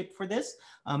relationship for this.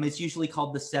 It's usually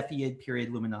called the Cepheid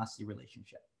period luminosity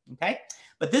relationship. Okay,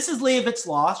 but this is Leavitt's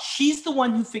law. She's the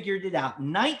one who figured it out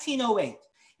in 1908.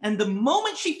 And the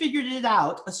moment she figured it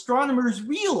out, astronomers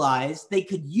realized they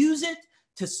could use it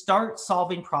to start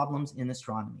solving problems in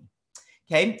astronomy.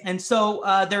 Okay, and so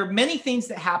there are many things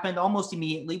that happened almost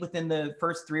immediately within the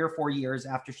first 3 or 4 years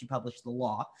after she published the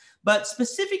law. But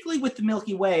specifically with the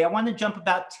Milky Way, I want to jump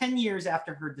about 10 years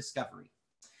after her discovery.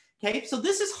 Okay, so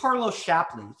this is Harlow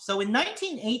Shapley. So in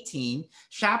 1918,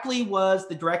 Shapley was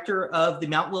the director of the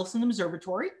Mount Wilson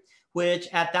Observatory, which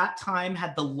at that time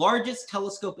had the largest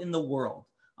telescope in the world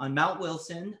on Mount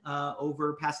Wilson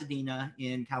over Pasadena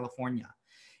in California.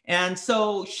 And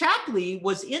so Shapley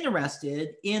was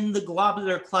interested in the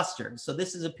globular cluster. So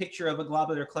this is a picture of a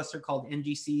globular cluster called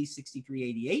NGC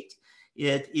 6388.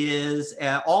 It is,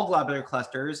 all globular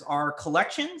clusters are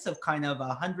collections of kind of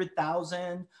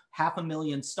 100,000,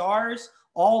 500,000 stars,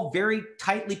 all very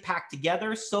tightly packed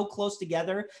together, so close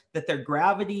together that their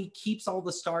gravity keeps all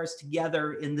the stars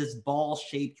together in this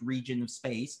ball-shaped region of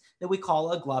space that we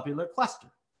call a globular cluster.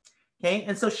 Okay,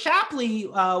 and so Shapley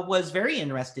was very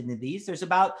interested in these. There's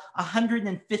about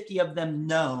 150 of them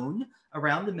known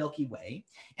around the Milky Way.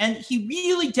 And he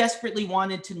really desperately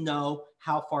wanted to know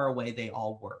how far away they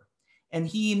all were. And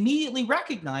he immediately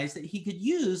recognized that he could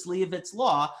use Leavitt's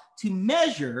law to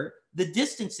measure the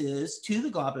distances to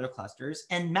the globular clusters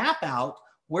and map out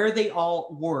where they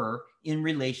all were in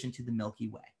relation to the Milky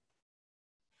Way.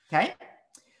 Okay,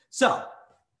 so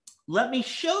let me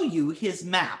show you his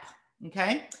map.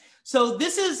 Okay. So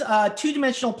this is a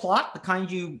two-dimensional plot, the kind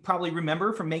you probably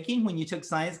remember from making when you took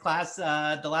science class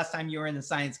the last time you were in the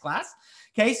science class.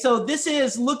 Okay, so this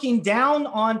is looking down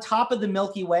on top of the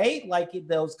Milky Way, like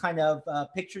those kind of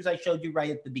pictures I showed you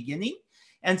right at the beginning.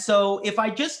 And so if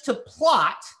I just to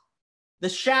plot the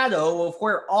shadow of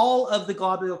where all of the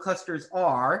globular clusters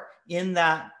are in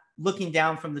that looking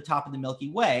down from the top of the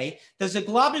Milky Way, there's a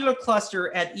globular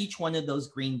cluster at each one of those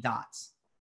green dots.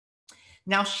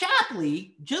 Now,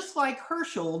 Shapley, just like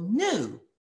Herschel, knew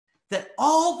that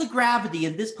all the gravity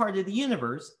in this part of the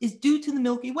universe is due to the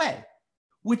Milky Way,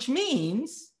 which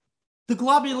means the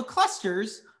globular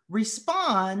clusters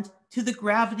respond to the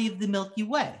gravity of the Milky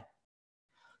Way.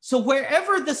 So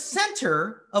wherever the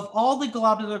center of all the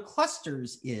globular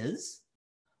clusters is,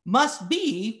 must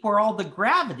be where all the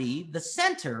gravity, the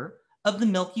center of the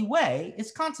Milky Way,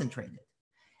 is concentrated.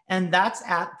 And that's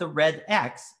at the red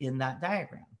X in that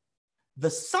diagram. The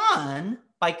sun,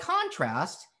 by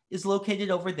contrast, is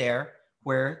located over there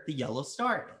where the yellow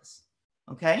star is.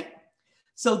 Okay?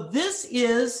 So this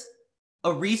is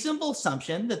a reasonable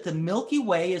assumption that the Milky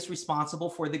Way is responsible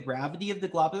for the gravity of the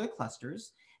globular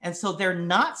clusters. And so they're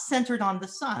not centered on the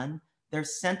sun, they're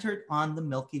centered on the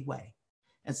Milky Way.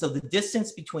 And so the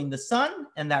distance between the sun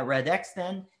and that red X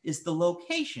then is the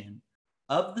location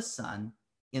of the sun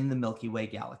in the Milky Way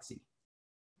galaxy.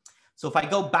 So if I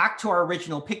go back to our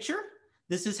original picture,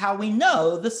 this is how we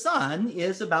know the sun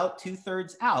is about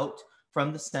 2/3 out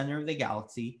from the center of the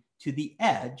galaxy to the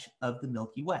edge of the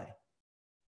Milky Way.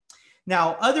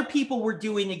 Now, other people were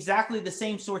doing exactly the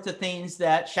same sorts of things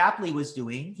that Shapley was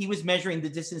doing. He was measuring the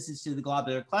distances to the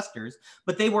globular clusters,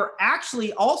 but they were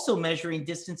actually also measuring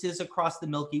distances across the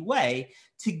Milky Way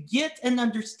to get an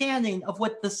understanding of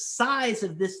what the size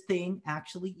of this thing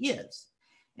actually is.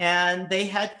 And they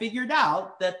had figured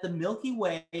out that the Milky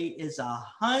Way is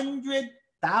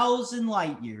 100,000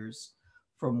 light years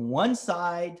from one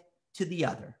side to the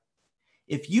other.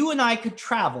 If you and I could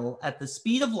travel at the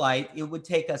speed of light, it would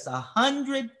take us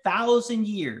 100,000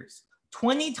 years,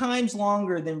 20 times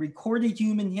longer than recorded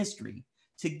human history,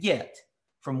 to get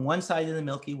from one side of the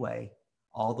Milky Way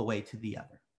all the way to the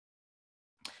other.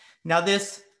 Now,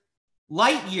 this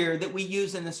light year that we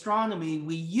use in astronomy,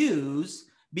 we use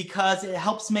because it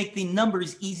helps make the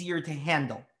numbers easier to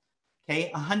handle.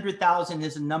 Okay, 100,000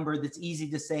 is a number that's easy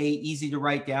to say, easy to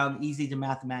write down, easy to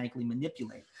mathematically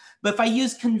manipulate. But if I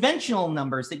use conventional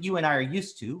numbers that you and I are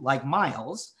used to, like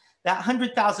miles, that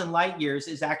 100,000 light years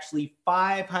is actually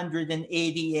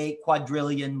 588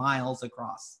 quadrillion miles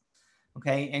across.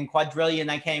 Okay, and quadrillion,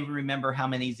 I can't even remember how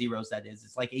many zeros that is.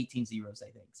 It's like 18 zeros,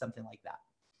 I think, something like that.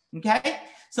 Okay,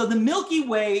 so the Milky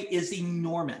Way is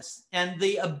enormous, and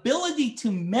the ability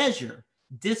to measure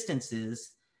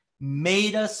distances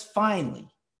made us finally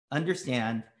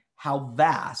understand how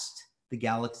vast the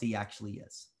galaxy actually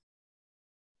is.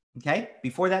 Okay,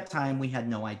 before that time, we had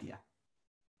no idea.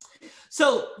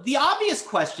 So the obvious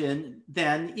question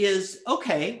then is,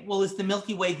 okay, well, is the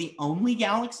Milky Way the only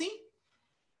galaxy?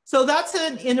 So that's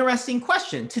an interesting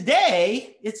question.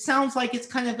 Today, it sounds like it's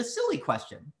kind of a silly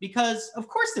question because, of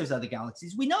course, there's other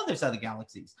galaxies. We know there's other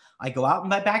galaxies. I go out in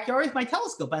my backyard with my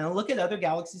telescope and I look at other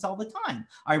galaxies all the time.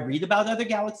 I read about other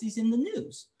galaxies in the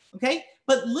news. Okay,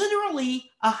 but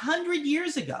literally 100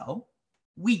 years ago,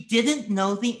 we didn't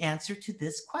know the answer to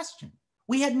this question.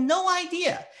 We had no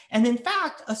idea. And in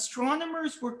fact,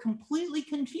 astronomers were completely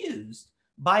confused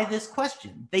by this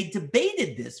question. They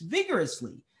debated this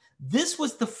vigorously. This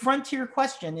was the frontier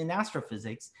question in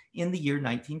astrophysics in the year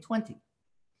 1920.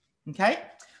 Okay,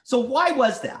 so why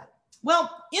was that? Well,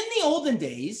 in the olden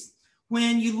days,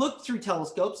 when you looked through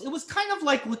telescopes, it was kind of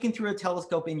like looking through a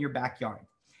telescope in your backyard.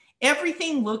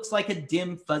 Everything looks like a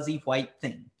dim, fuzzy white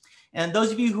thing. And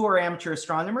those of you who are amateur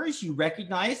astronomers, you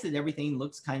recognize that everything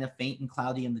looks kind of faint and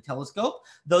cloudy in the telescope.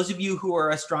 Those of you who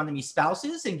are astronomy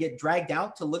spouses and get dragged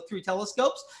out to look through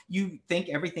telescopes, you think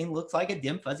everything looks like a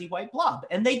dim, fuzzy white blob,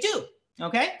 and they do,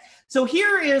 okay? So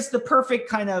here is the perfect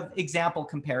kind of example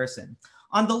comparison.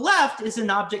 On the left is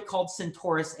an object called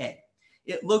Centaurus A.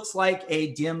 It looks like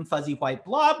a dim, fuzzy white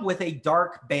blob with a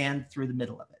dark band through the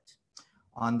middle of it.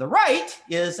 On the right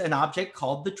is an object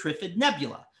called the Trifid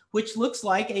Nebula, which looks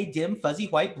like a dim, fuzzy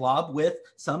white blob with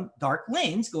some dark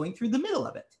lanes going through the middle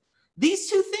of it. These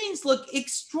two things look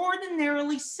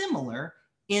extraordinarily similar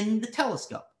in the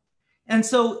telescope. And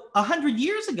so 100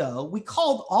 years ago, we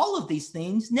called all of these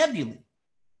things nebulae.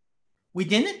 We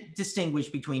didn't distinguish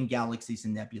between galaxies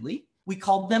and nebulae. We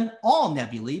called them all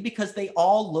nebulae because they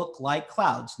all look like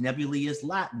clouds. Nebulae is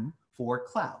Latin for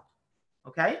cloud,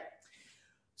 okay?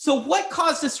 So what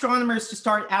caused astronomers to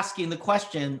start asking the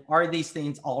question, are these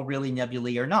things all really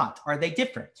nebulae or not? Are they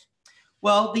different?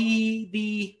 Well,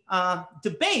 the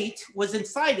debate was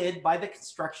incited by the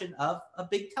construction of a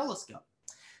big telescope.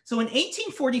 So in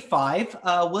 1845,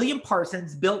 William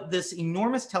Parsons built this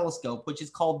enormous telescope, which is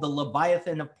called the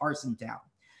Leviathan of Parsonstown.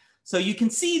 So you can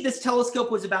see this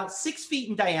telescope was about 6 feet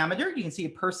in diameter. You can see a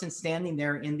person standing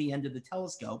there in the end of the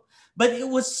telescope, but it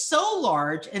was so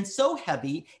large and so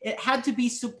heavy, it had to be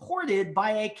supported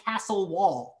by a castle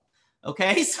wall.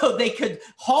 Okay, so they could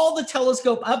haul the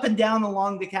telescope up and down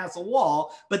along the castle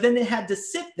wall, but then it had to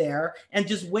sit there and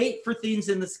just wait for things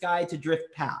in the sky to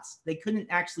drift past. They couldn't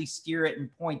actually steer it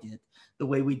and point it the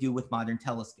way we do with modern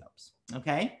telescopes.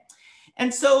 Okay,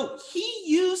 and so he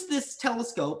used this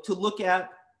telescope to look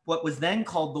at what was then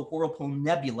called the Whirlpool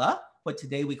Nebula, what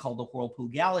today we call the Whirlpool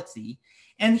Galaxy.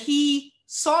 And he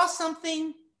saw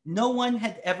something no one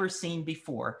had ever seen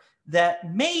before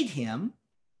that made him,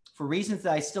 for reasons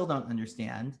that I still don't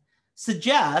understand,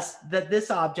 suggest that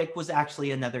this object was actually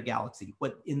another galaxy,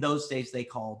 what in those days they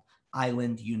called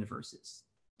island universes.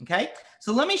 Okay,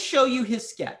 so let me show you his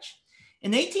sketch.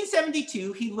 In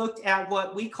 1872, he looked at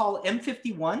what we call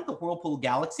M51, the Whirlpool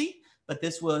Galaxy, but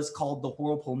this was called the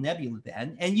Whirlpool Nebula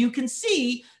then. And you can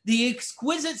see the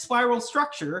exquisite spiral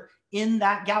structure in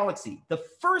that galaxy. The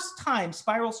first time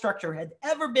spiral structure had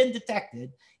ever been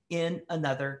detected in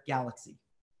another galaxy.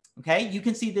 Okay, you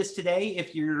can see this today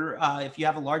if you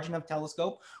have a large enough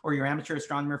telescope, or your amateur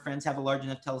astronomer friends have a large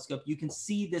enough telescope, you can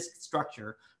see this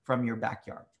structure from your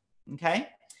backyard. Okay,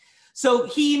 so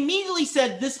he immediately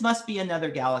said this must be another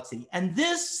galaxy, and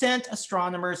this sent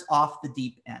astronomers off the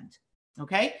deep end.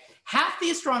 Okay, half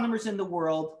the astronomers in the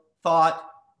world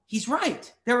thought he's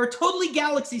right. There are totally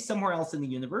galaxies somewhere else in the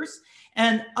universe.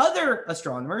 And other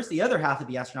astronomers, the other half of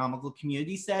the astronomical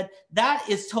community, said that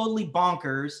is totally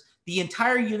bonkers. The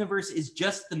entire universe is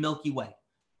just the Milky Way.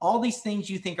 All these things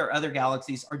you think are other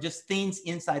galaxies are just things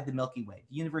inside the Milky Way.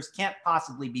 The universe can't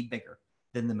possibly be bigger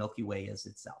than the Milky Way is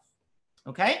itself.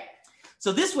 Okay?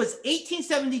 So this was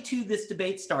 1872, this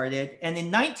debate started, and in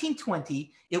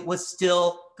 1920, it was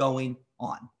still going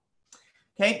on.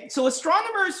 Okay, so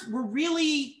astronomers were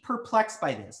really perplexed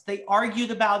by this. They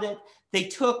argued about it. They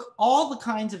took all the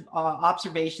kinds of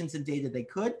observations and data they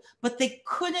could, but they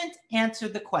couldn't answer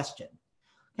the question.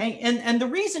 Okay, and the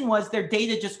reason was their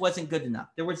data just wasn't good enough.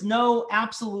 There was no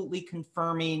absolutely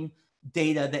confirming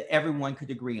data that everyone could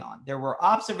agree on. There were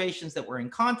observations that were in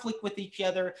conflict with each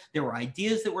other. There were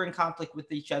ideas that were in conflict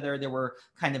with each other. There were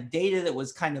kind of data that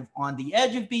was kind of on the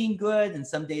edge of being good and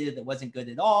some data that wasn't good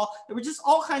at all. There were just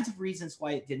all kinds of reasons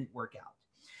why it didn't work out.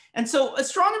 And so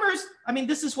astronomers, I mean,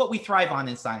 this is what we thrive on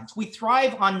in science. We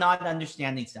thrive on not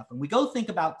understanding stuff. And we go think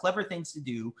about clever things to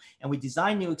do, and we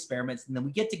design new experiments, and then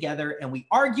we get together and we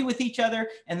argue with each other,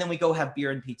 and then we go have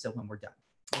beer and pizza when we're done.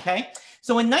 Okay?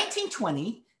 So in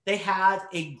 1920, they had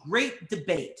a great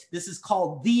debate. This is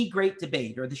called the Great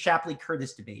Debate, or the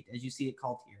Shapley-Curtis debate, as you see it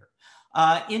called here.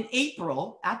 in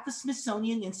April at the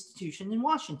Smithsonian Institution in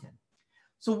Washington.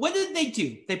 So what did they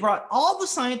do? They brought all the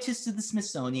scientists to the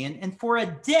Smithsonian, and for a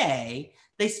day,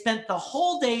 they spent the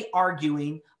whole day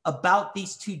arguing about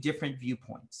these two different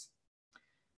viewpoints.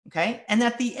 Okay, and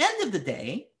at the end of the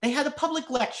day, they had a public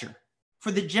lecture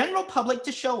for the general public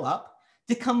to show up,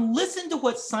 to come listen to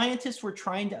what scientists were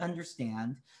trying to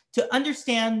understand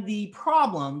the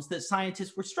problems that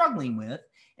scientists were struggling with,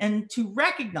 and to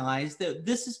recognize that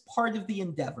this is part of the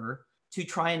endeavor to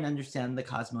try and understand the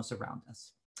cosmos around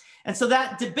us. And so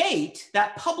that debate,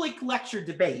 that public lecture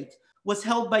debate, was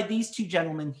held by these two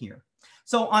gentlemen here.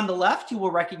 So on the left, you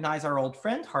will recognize our old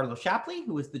friend, Harlow Shapley,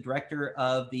 who is the director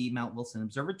of the Mount Wilson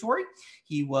Observatory.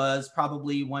 He was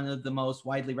probably one of the most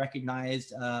widely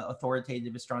recognized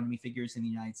authoritative astronomy figures in the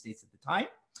United States at the time.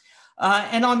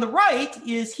 And on the right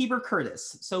is Heber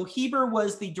Curtis. So Heber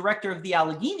was the director of the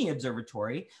Allegheny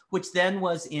Observatory, which then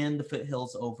was in the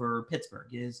foothills over Pittsburgh.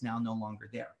 It is now no longer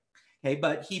there. Okay,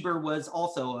 but Heber was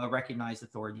also a recognized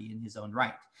authority in his own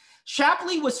right.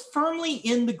 Shapley was firmly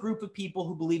in the group of people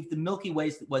who believed the Milky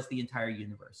Way was the entire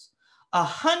universe.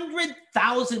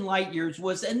 100,000 light years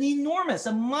was an enormous,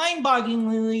 a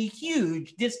mind-bogglingly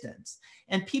huge distance.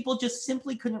 And people just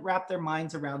simply couldn't wrap their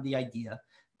minds around the idea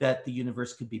that the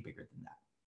universe could be bigger than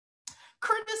that.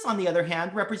 Curtis, on the other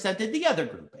hand, represented the other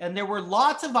group. And there were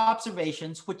lots of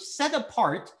observations which set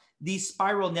apart these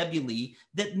spiral nebulae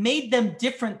that made them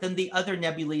different than the other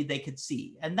nebulae they could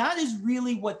see. And that is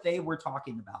really what they were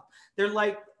talking about. They're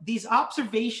like, these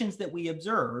observations that we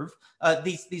observe,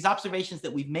 these observations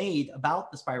that we've made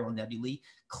about the spiral nebulae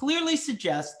clearly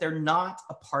suggest they're not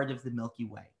a part of the Milky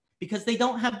Way because they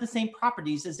don't have the same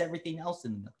properties as everything else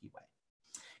in the Milky Way.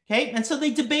 Okay, and so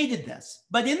they debated this,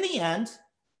 but in the end,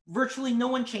 virtually no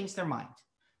one changed their mind.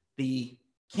 The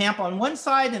camp on one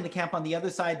side and the camp on the other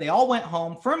side, they all went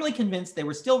home firmly convinced they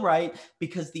were still right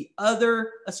because the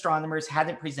other astronomers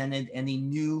hadn't presented any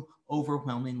new,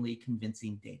 overwhelmingly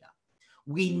convincing data.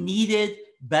 We needed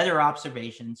better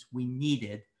observations. We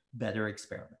needed better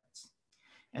experiments.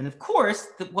 And of course,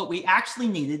 what we actually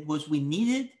needed was we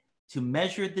needed to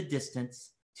measure the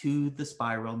distance to the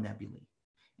spiral nebulae.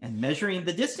 And measuring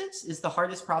the distance is the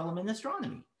hardest problem in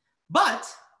astronomy.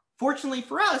 But fortunately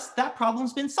for us, that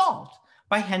problem's been solved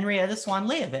by Henrietta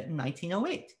Swan-Leavitt in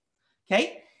 1908.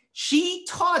 Okay, she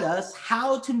taught us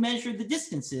how to measure the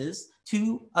distances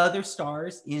to other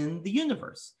stars in the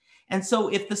universe. And so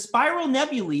if the spiral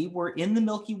nebulae were in the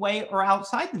Milky Way or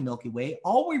outside the Milky Way,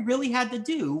 all we really had to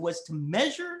do was to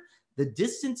measure the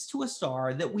distance to a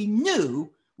star that we knew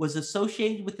was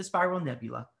associated with the spiral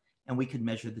nebula, and we could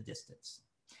measure the distance.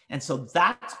 And so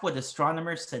that's what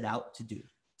astronomers set out to do.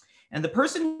 And the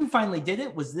person who finally did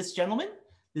it was this gentleman.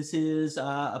 This is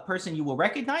a person you will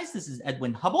recognize. This is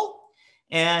Edwin Hubble.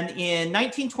 And in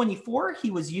 1924,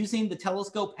 he was using the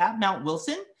telescope at Mount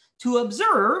Wilson to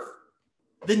observe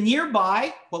the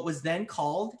nearby, what was then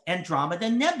called Andromeda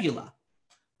Nebula.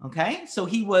 Okay, so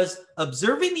he was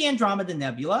observing the Andromeda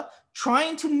Nebula,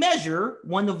 trying to measure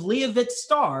one of Leavitt's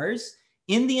stars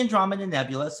in the Andromeda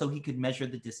Nebula so he could measure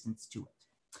the distance to it.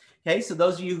 Okay, so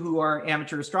those of you who are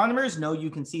amateur astronomers know you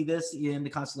can see this in the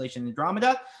constellation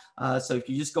Andromeda. So if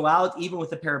you just go out, even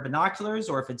with a pair of binoculars,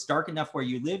 or if it's dark enough where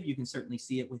you live, you can certainly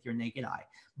see it with your naked eye.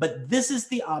 But this is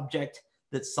the object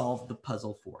that solved the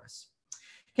puzzle for us.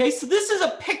 Okay, so this is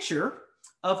a picture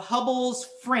of Hubble's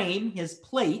frame, his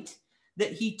plate,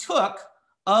 that he took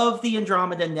of the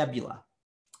Andromeda Nebula.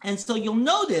 And so you'll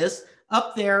notice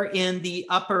up there in the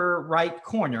upper right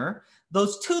corner,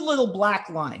 those two little black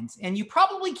lines. And you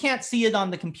probably can't see it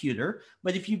on the computer,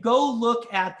 but if you go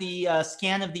look at the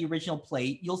scan of the original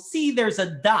plate, you'll see there's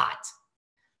a dot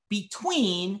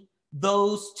between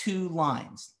those two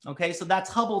lines. Okay, so that's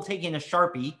Hubble taking a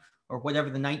Sharpie, or whatever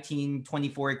the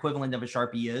 1924 equivalent of a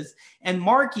Sharpie is, and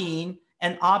marking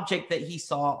an object that he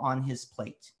saw on his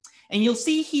plate. And you'll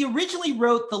see he originally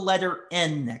wrote the letter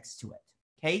N next to it.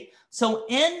 Okay, so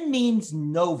N means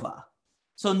nova.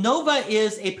 So nova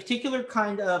is a particular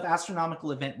kind of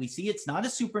astronomical event we see. It's not a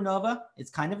supernova,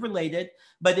 it's kind of related,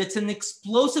 but it's an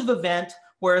explosive event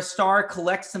where a star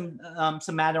collects some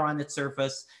matter on its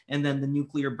surface, and then the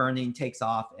nuclear burning takes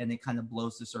off and it kind of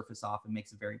blows the surface off and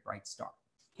makes a very bright star.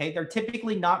 Okay, they're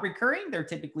typically not recurring, they're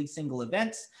typically single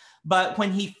events, but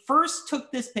when he first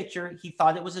took this picture, he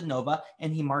thought it was a nova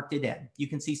and he marked it in. You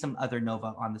can see some other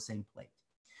nova on the same plate.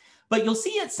 But you'll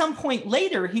see at some point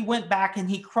later, he went back and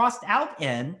he crossed out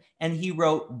N and he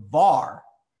wrote var,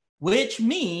 which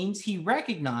means he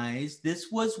recognized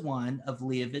this was one of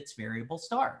Leavitt's variable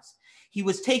stars. he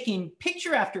was taking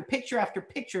picture after picture after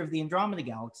picture of the Andromeda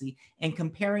Galaxy and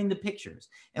comparing the pictures.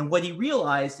 And what he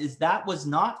realized is that was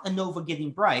not a nova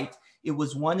getting bright. It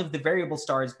was one of the variable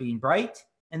stars being bright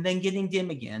and then getting dim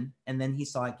again. And then he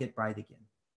saw it get bright again.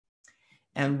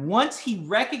 And once he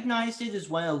recognized it as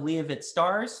one of Leavitt's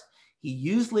stars, he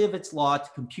used Leavitt's law to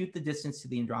compute the distance to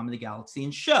the Andromeda Galaxy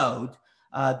and showed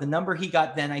the number he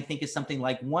got then, I think, is something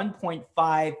like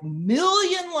 1.5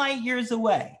 million light years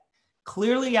away,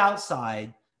 clearly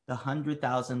outside the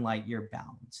 100,000 light year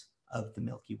bounds of the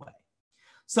Milky Way.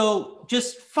 So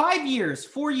just 4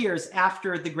 years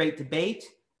after the Great Debate,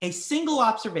 a single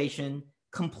observation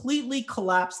completely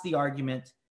collapsed the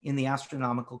argument in the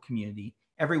astronomical community.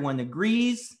 Everyone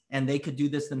agrees, and they could do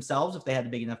this themselves if they had a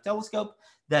big enough telescope,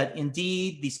 that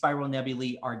indeed the spiral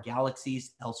nebulae are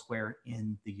galaxies elsewhere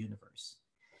in the universe.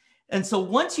 And so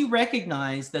once you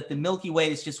recognize that the Milky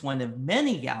Way is just one of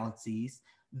many galaxies,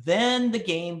 then the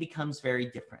game becomes very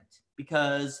different,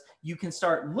 because you can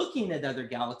start looking at other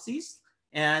galaxies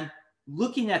and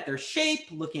looking at their shape,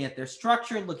 looking at their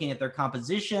structure, looking at their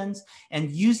compositions, and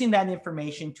using that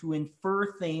information to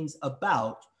infer things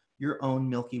about your own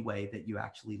Milky Way that you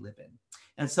actually live in.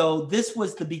 And so this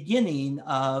was the beginning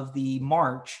of the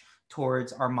march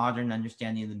towards our modern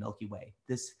understanding of the Milky Way.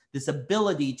 This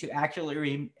ability to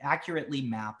accurately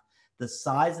map the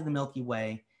size of the Milky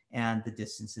Way and the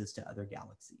distances to other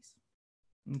galaxies.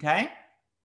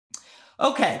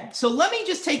 Okay, so let me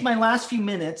just take my last few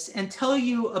minutes and tell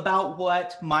you about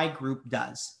what my group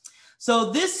does.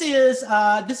 So this is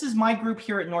my group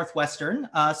here at Northwestern.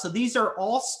 So these are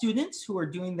all students who are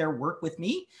doing their work with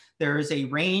me. There is a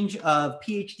range of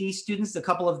PhD students, a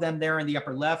couple of them there in the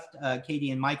upper left, Katie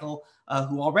and Michael,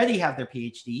 who already have their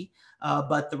PhD,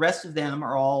 but the rest of them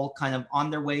are all kind of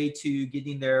on their way to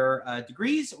getting their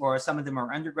degrees, or some of them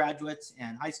are undergraduates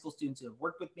and high school students who have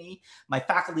worked with me. My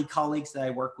faculty colleagues that I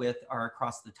work with are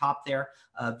across the top there.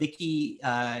 Vicky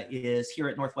is here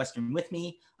at Northwestern with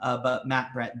me, but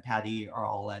Matt, Brett, and Patty are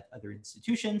all at other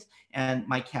institutions. And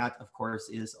my cat, of course,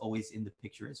 is always in the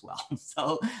picture as well.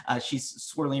 So she's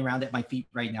swirling around at my feet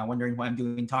right now, wondering what I'm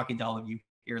doing, talking to all of you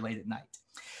here late at night.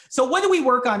 So what do we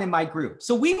work on in my group?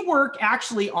 So we work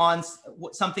actually on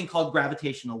something called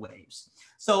gravitational waves.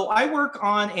 So I work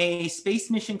on a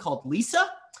space mission called LISA,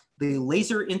 the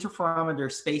Laser Interferometer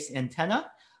Space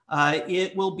Antenna.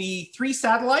 It will be 3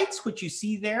 satellites, which you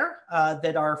see there,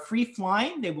 that are free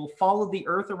flying. They will follow the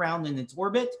Earth around in its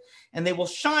orbit, and they will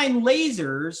shine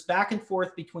lasers back and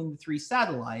forth between the 3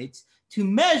 satellites to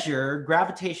measure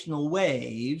gravitational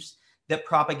waves that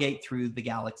propagate through the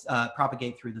galaxy,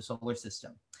 propagate through the solar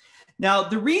system. Now,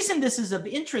 the reason this is of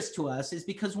interest to us is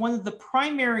because one of the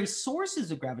primary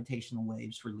sources of gravitational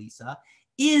waves for LISA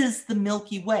is the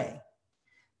Milky Way.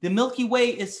 The Milky Way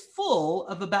is full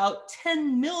of about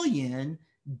 10 million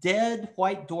dead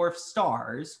white dwarf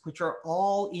stars, which are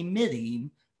all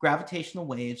emitting gravitational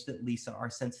waves that LISA are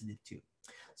sensitive to.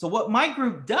 So what my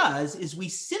group does is we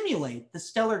simulate the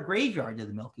stellar graveyard of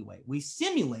the Milky Way. We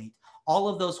simulate all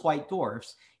of those white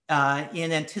dwarfs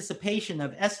in anticipation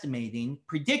of estimating,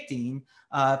 predicting,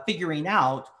 figuring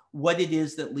out what it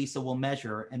is that LISA will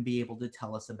measure and be able to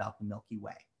tell us about the Milky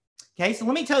Way. Okay, so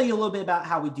let me tell you a little bit about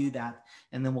how we do that,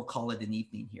 and then we'll call it an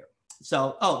evening here.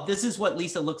 So, this is what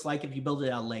LISA looks like if you build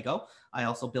it out of Lego. I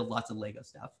also build lots of Lego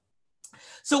stuff.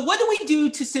 So what do we do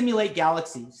to simulate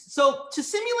galaxies? So to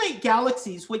simulate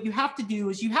galaxies, what you have to do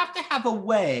is you have to have a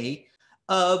way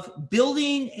of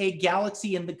building a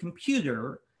galaxy in the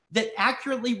computer that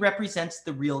accurately represents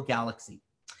the real galaxy.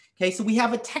 Okay, so we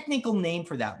have a technical name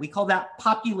for that. We call that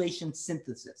population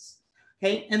synthesis.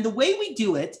 Okay, and the way we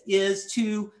do it is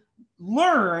to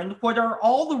learn what are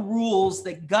all the rules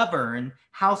that govern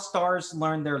how stars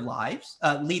learn their lives,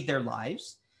 lead their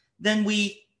lives. Then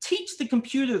we teach the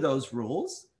computer those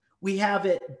rules. We have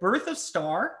it birth a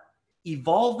star,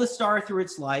 evolve the star through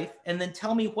its life, and then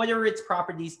tell me what are its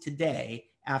properties today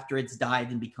after it's died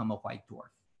and become a white dwarf.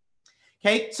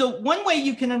 Okay, so one way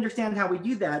you can understand how we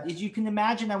do that is you can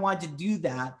imagine I wanted to do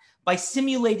that by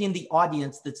simulating the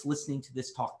audience that's listening to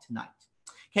this talk tonight.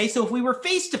 Okay, so if we were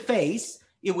face to face,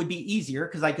 it would be easier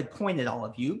because I could point at all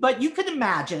of you, but you could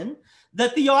imagine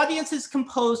that the audience is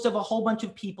composed of a whole bunch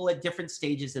of people at different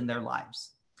stages in their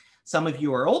lives. Some of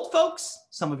you are old folks,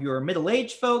 some of you are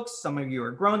middle-aged folks, some of you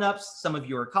are grown-ups, some of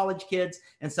you are college kids,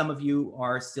 and some of you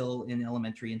are still in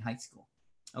elementary and high school.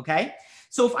 Okay,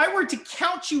 so if I were to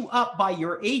count you up by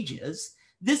your ages,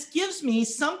 this gives me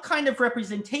some kind of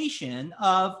representation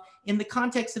of, in the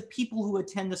context of people who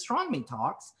attend astronomy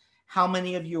talks, how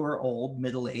many of you are old,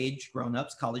 middle-aged,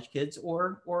 grown-ups, college kids,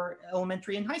 or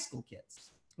elementary and high school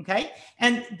kids. Okay.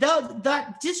 And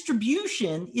that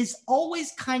distribution is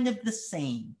always kind of the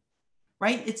same,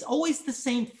 right? It's always the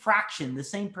same fraction, the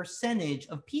same percentage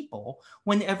of people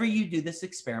whenever you do this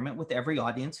experiment with every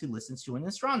audience who listens to an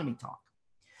astronomy talk.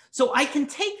 So I can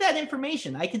take that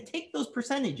information, I can take those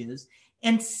percentages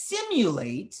and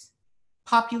simulate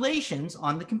populations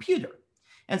on the computer.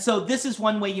 And so this is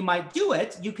one way you might do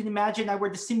it. You can imagine I were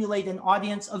to simulate an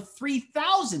audience of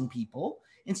 3,000 people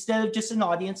instead of just an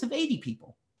audience of 80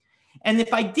 people. And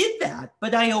if I did that,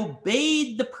 but I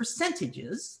obeyed the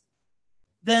percentages,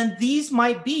 then these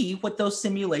might be what those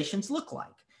simulations look like.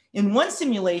 In one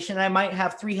simulation, I might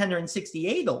have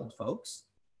 368 old folks,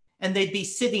 and they'd be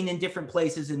sitting in different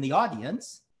places in the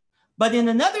audience. But in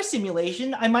another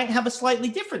simulation, I might have a slightly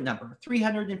different number,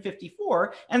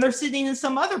 354, and they're sitting in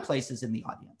some other places in the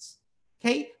audience.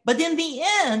 Okay, but in the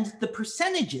end, the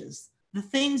percentages, the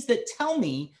things that tell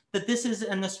me that this is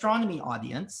an astronomy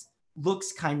audience,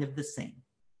 looks kind of the same.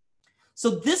 So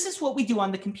this is what we do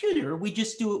on the computer. We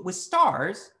just do it with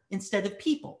stars instead of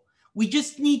people. We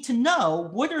just need to know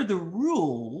what are the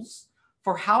rules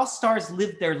for how stars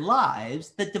live their lives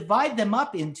that divide them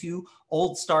up into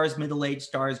old stars, middle-aged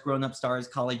stars, grown-up stars,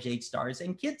 college-age stars,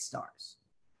 and kid stars.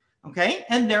 Okay,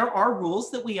 and there are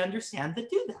rules that we understand that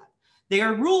do that. They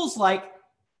are rules like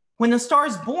when a star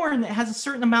is born, it has a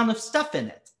certain amount of stuff in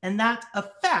it, and that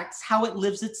affects how it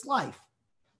lives its life.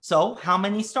 So how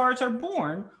many stars are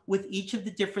born with each of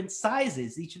the different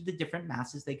sizes, each of the different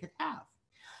masses they could have?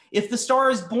 If the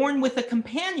star is born with a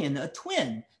companion, a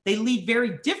twin, they lead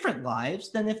very different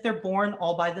lives than if they're born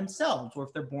all by themselves or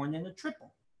if they're born in a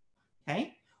triple.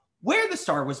 Okay? Where the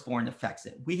star was born affects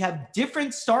it. We have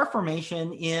different star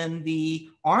formation in the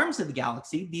arms of the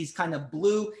galaxy, these kind of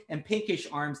blue and pinkish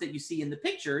arms that you see in the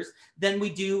pictures, than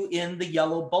we do in the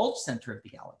yellow bulge center of the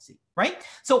galaxy, right?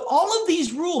 So all of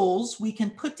these rules we can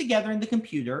put together in the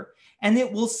computer, and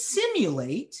it will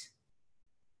simulate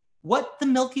what the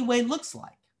Milky Way looks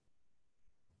like.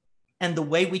 And the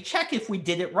way we check if we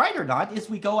did it right or not is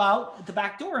we go out the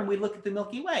back door and we look at the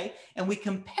Milky Way and we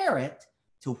compare it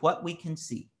to what we can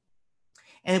see.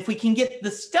 And if we can get the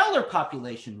stellar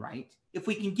population right, if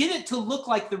we can get it to look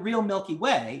like the real Milky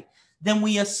Way, then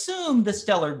we assume the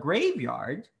stellar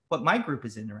graveyard, what my group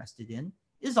is interested in,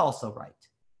 is also right.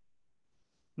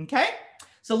 Okay?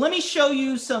 So let me show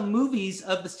you some movies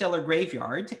of the stellar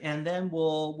graveyard, and then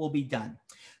we'll be done.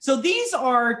 So these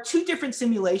are two different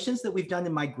simulations that we've done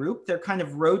in my group. They're kind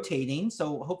of rotating,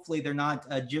 so hopefully they're not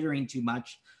jittering too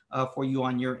much for you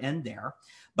on your end there.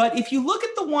 But if you look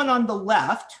at the one on the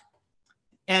left,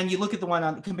 and you look at the one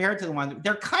on compared to the one,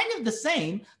 they're kind of the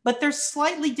same, but they're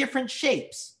slightly different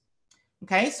shapes.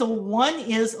 Okay, so one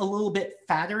is a little bit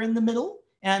fatter in the middle,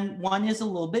 and one is a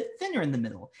little bit thinner in the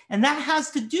middle. And that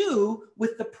has to do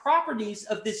with the properties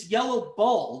of this yellow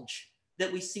bulge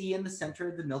that we see in the center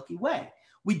of the Milky Way.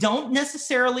 We don't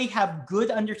necessarily have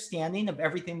good understanding of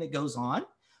everything that goes on.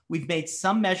 We've made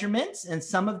some measurements, and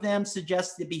some of them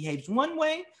suggest it behaves one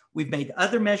way. We've made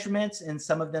other measurements, and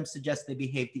some of them suggest they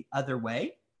behave the other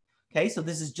way. Okay, so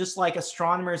this is just like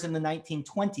astronomers in the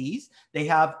 1920s. They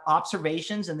have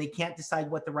observations, and they can't decide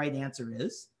what the right answer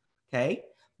is. Okay,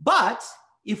 but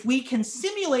if we can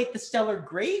simulate the stellar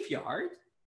graveyard,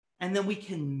 and then we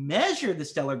can measure the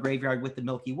stellar graveyard with the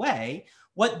Milky Way,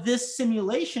 what this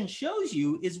simulation shows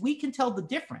you is we can tell the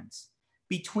difference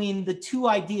between the two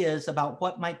ideas about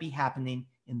what might be happening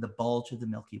in the bulge of the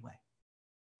Milky Way.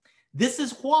 This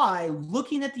is why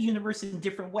looking at the universe in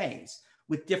different ways,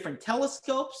 with different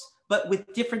telescopes, but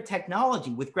with different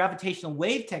technology, with gravitational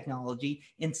wave technology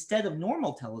instead of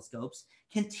normal telescopes,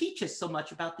 can teach us so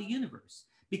much about the universe,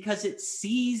 because it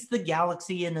sees the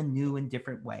galaxy in a new and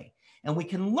different way. And we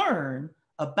can learn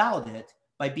about it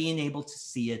by being able to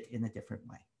see it in a different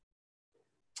way.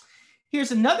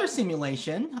 Here's another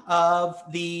simulation of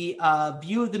the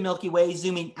view of the Milky Way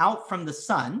zooming out from the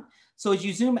sun. So as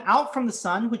you zoom out from the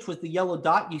sun, which was the yellow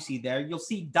dot you see there, you'll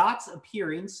see dots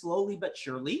appearing slowly but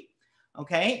surely.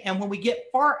 Okay, and when we get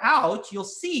far out, you'll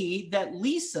see that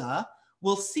Lisa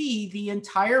will see the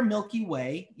entire Milky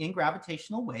Way in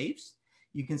gravitational waves.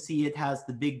 You can see it has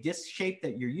the big disc shape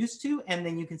that you're used to, and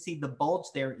then you can see the bulge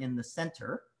there in the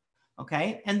center.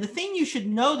 Okay, and the thing you should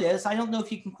notice, I don't know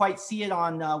if you can quite see it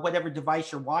on whatever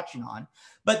device you're watching on,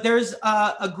 but there's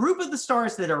a group of the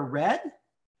stars that are red,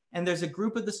 and there's a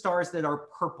group of the stars that are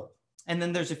purple, and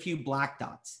then there's a few black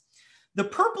dots. The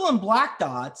purple and black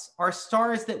dots are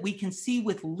stars that we can see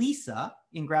with LISA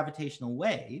in gravitational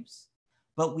waves,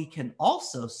 but we can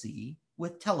also see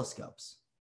with telescopes.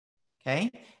 Okay,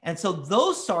 and so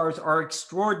those stars are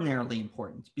extraordinarily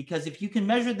important, because if you can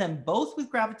measure them both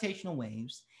with gravitational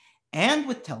waves and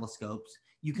with telescopes,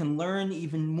 you can learn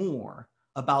even more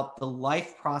about the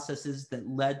life processes that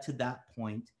led to that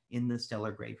point in the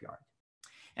stellar graveyard.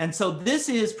 And so this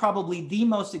is probably the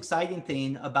most exciting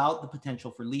thing about the potential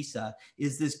for LISA,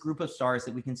 is this group of stars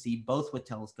that we can see both with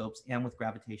telescopes and with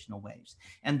gravitational waves.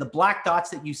 And the black dots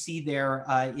that you see there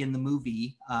in the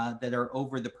movie that are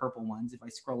over the purple ones, if I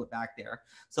scroll it back there.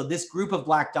 So this group of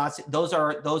black dots, those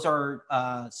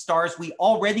are stars we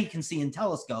already can see in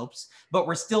telescopes, but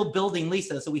we're still building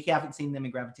LISA, so we haven't seen them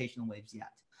in gravitational waves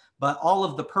yet. But all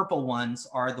of the purple ones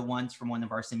are the ones from one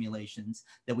of our simulations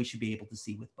that we should be able to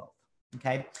see with both.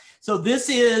 Okay, so this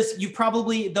is, you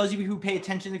probably, those of you who pay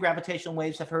attention to gravitational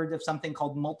waves have heard of something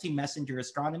called multi-messenger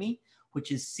astronomy,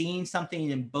 which is seeing something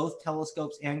in both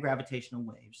telescopes and gravitational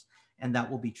waves. And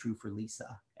that will be true for LISA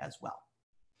as well.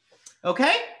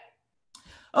 Okay.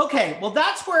 Okay, well,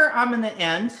 that's where I'm going to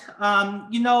end.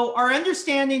 You know, our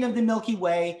understanding of the Milky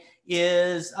Way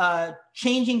is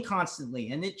changing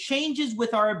constantly, and it changes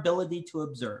with our ability to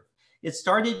observe. It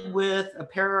started with a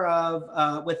pair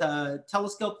of, with a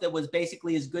telescope that was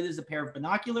basically as good as a pair of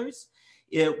binoculars.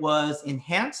 It was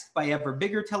enhanced by ever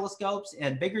bigger telescopes,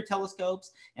 and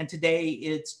today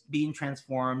it's being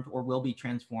transformed, or will be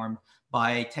transformed,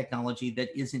 by technology that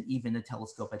isn't even a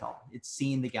telescope at all. It's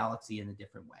seeing the galaxy in a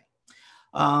different way.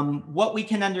 What we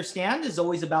can understand is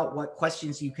always about what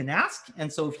questions you can ask.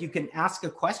 And so if you can ask a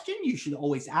question, you should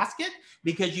always ask it,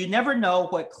 because you never know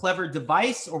what clever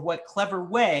device or what clever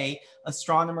way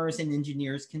astronomers and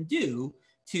engineers can do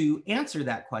to answer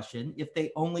that question if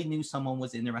they only knew someone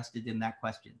was interested in that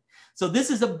question. So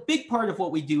this is a big part of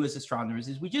what we do as astronomers,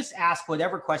 is we just ask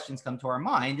whatever questions come to our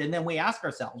mind, and then we ask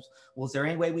ourselves, well, is there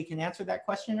any way we can answer that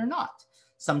question or not?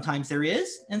 Sometimes there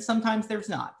is, and sometimes there's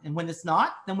not. And when it's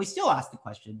not, then we still ask the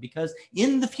question, because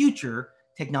in the future,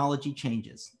 technology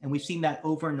changes. And we've seen that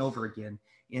over and over again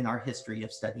in our history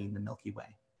of studying the Milky Way.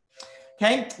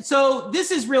 Okay, so this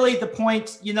is really the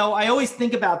point. You know, I always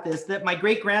think about this, that my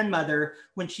great-grandmother,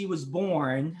 when she was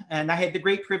born, and I had the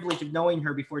great privilege of knowing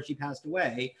her before she passed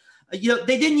away, you know,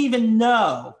 they didn't even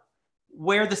know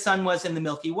where the sun was in the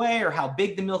Milky Way, or how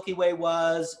big the Milky Way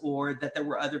was, or that there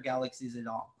were other galaxies at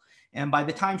all. And by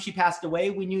the time she passed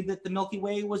away, we knew that the Milky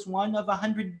Way was one of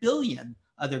 100 billion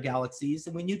other galaxies,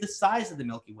 and we knew the size of the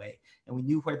Milky Way, and we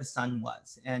knew where the sun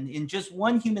was. And in just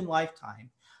one human lifetime,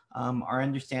 our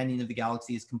understanding of the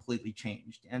galaxy has completely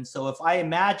changed. And so if I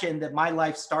imagine that my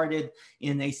life started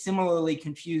in a similarly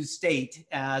confused state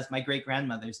as my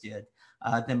great-grandmother's did,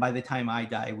 then by the time I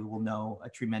die, we will know a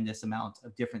tremendous amount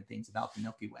of different things about the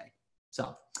Milky Way.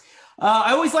 So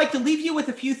I always like to leave you with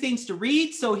a few things to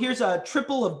read. So here's a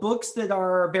triple of books that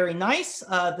are very nice.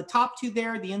 The top two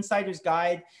there, The Insider's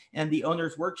Guide and The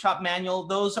Owner's Workshop Manual.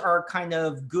 Those are kind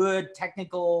of good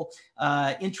technical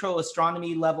intro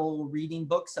astronomy level reading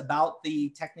books about the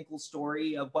technical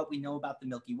story of what we know about the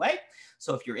Milky Way.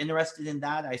 So if you're interested in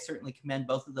that, I certainly commend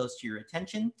both of those to your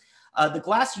attention. The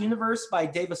Glass Universe by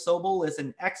David Sobel is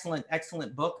an excellent,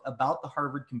 excellent book about the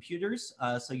Harvard computers.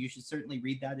 So you should certainly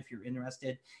read that if you're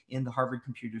interested in the Harvard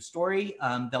computer story.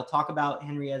 They'll talk about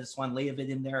Henrietta Swan Leavitt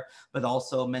in there, but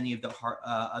also many of the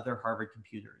other Harvard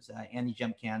computers, Annie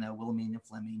Jemkana, Wilhelmina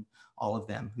Fleming, all of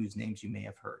them whose names you may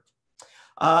have heard.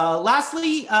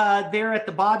 Lastly, there at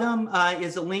the bottom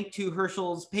is a link to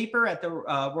Herschel's paper at the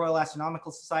Royal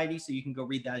Astronomical Society, so you can go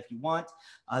read that if you want.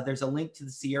 There's a link to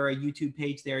the Sierra YouTube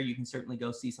page there. You can certainly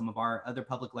go see some of our other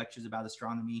public lectures about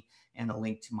astronomy, and a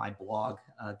link to my blog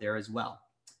there as well.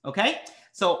 Okay,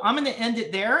 so I'm going to end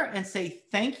it there and say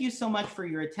thank you so much for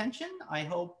your attention. I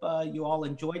hope you all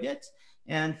enjoyed it.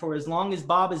 And for as long as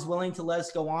Bob is willing to let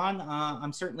us go on,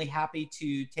 I'm certainly happy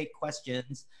to take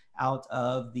questions out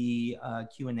of the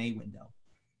Q&A window.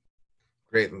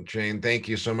 Great, Shane. Thank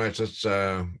you so much. Let's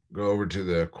go over to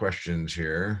the questions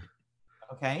here.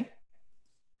 Okay.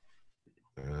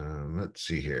 Let's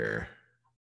see here.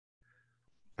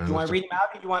 Do you want to read them out,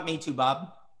 or do you want me to,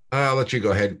 Bob? I'll let you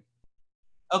go ahead.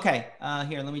 Okay.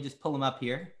 Here, let me just pull them up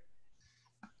here.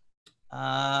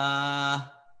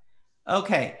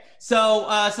 Okay,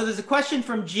 so there's a question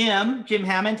from Jim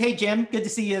Hammond. Hey, Jim, good to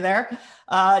see you there.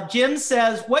 Jim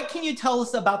says, what can you tell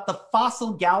us about the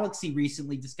fossil galaxy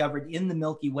recently discovered in the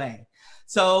Milky Way?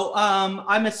 So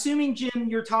I'm assuming, Jim,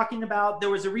 you're talking about, there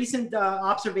was a recent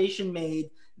observation made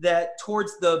that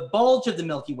towards the bulge of the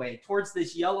Milky Way, towards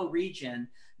this yellow region,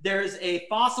 there's a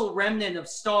fossil remnant of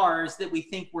stars that we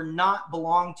think were not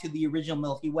belong to the original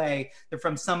Milky Way. They're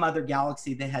from some other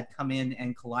galaxy that had come in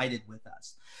and collided with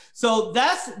us. So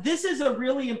this is a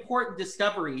really important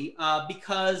discovery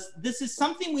because this is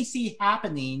something we see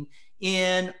happening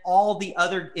in all the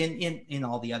other,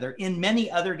 in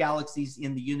many other galaxies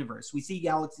in the universe. We see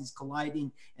galaxies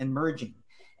colliding and merging.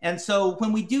 And so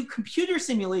when we do computer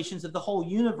simulations of the whole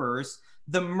universe,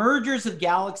 the mergers of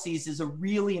galaxies is a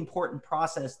really important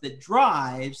process that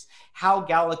drives how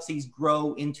galaxies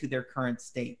grow into their current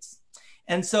states.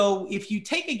 And so if you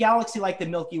take a galaxy like the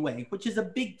Milky Way, which is a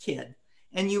big kid,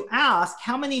 and you ask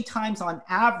how many times on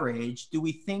average do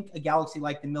we think a galaxy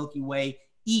like the Milky Way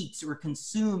eats or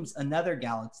consumes another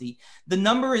galaxy, the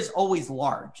number is always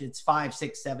large. It's 5,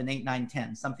 6, 7, 8, 9,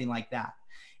 10, something like that.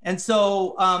 And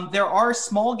so there are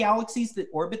small galaxies that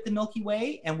orbit the Milky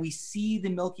Way, and we see the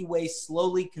Milky Way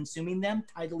slowly consuming them,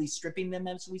 tidally stripping them,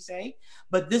 as we say.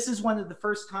 But this is one of the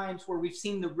first times where we've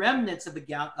seen the remnants of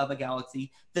a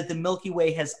galaxy that the Milky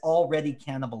Way has already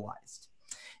cannibalized.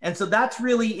 And so that's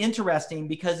really interesting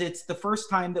because it's the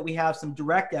first time that we have some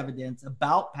direct evidence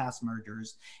about past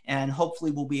mergers, and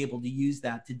hopefully we'll be able to use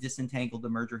that to disentangle the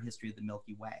merger history of the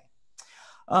Milky Way.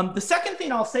 The second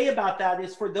thing I'll say about that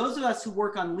is for those of us who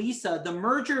work on LISA, the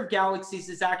merger of galaxies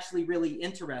is actually really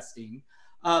interesting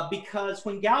because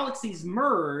when galaxies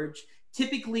merge,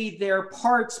 typically their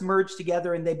parts merge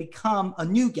together and they become a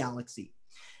new galaxy.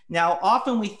 Now,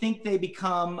 often we think they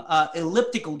become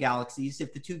elliptical galaxies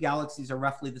if the two galaxies are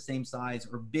roughly the same size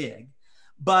or big.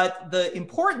 But the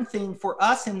important thing for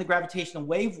us in the gravitational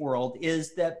wave world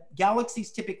is that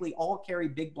galaxies typically all carry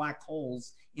big black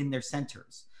holes in their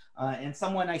centers. And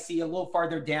someone I see a little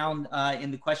farther down in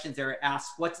the questions there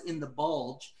asks, what's in the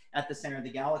bulge at the center of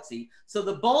the galaxy? So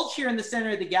the bulge here in the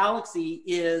center of the galaxy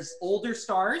is older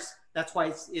stars. That's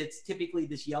why it's typically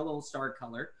this yellow star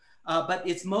color. But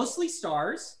it's mostly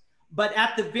stars. But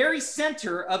at the very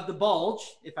center of the bulge,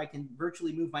 if I can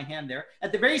virtually move my hand there,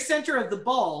 at the very center of the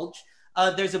bulge,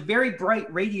 there's a very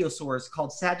bright radio source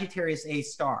called Sagittarius A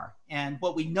star. And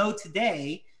what we know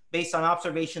today, based on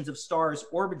observations of stars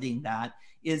orbiting that,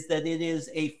 is that it is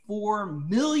a 4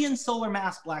 million solar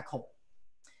mass black hole.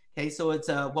 Okay, so it's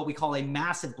what we call a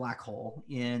massive black hole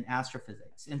in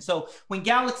astrophysics. And so when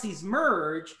galaxies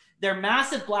merge, their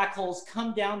massive black holes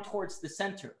come down towards the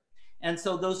center. And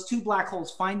so those two black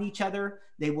holes find each other.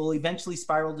 They will eventually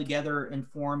spiral together and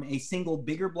form a single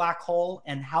bigger black hole.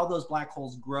 And how those black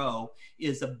holes grow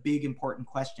is a big important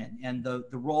question. And the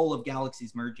role of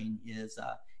galaxies merging is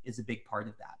a big part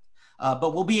of that.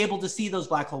 But we'll be able to see those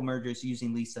black hole mergers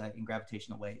using LISA in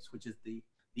gravitational waves, which is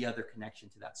the other connection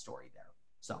to that story there.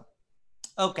 So,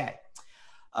 okay.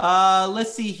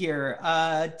 Let's see here.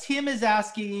 Tim is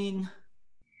asking...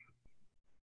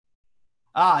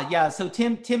 yeah, so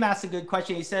Tim asked a good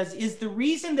question. He says, is the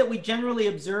reason that we generally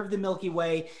observe the Milky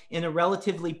Way in a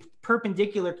relatively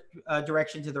perpendicular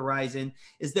direction to the horizon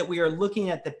is that we are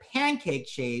looking at the pancake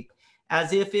shape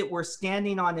as if it were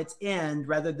standing on its end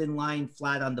rather than lying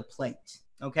flat on the plate?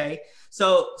 Okay,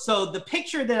 so the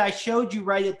picture that I showed you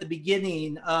right at the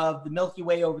beginning of the Milky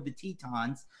Way over the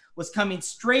Tetons was coming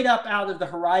straight up out of the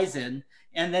horizon,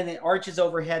 and then it arches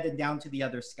overhead and down to the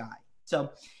other sky.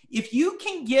 So if you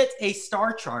can get a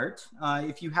star chart,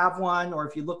 if you have one, or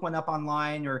if you look one up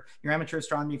online, or your amateur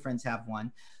astronomy friends have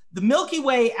one, the Milky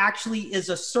Way actually is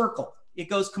a circle. It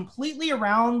goes completely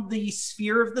around the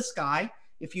sphere of the sky.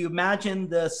 If you imagine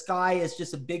the sky as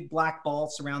just a big black ball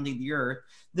surrounding the Earth,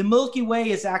 the Milky Way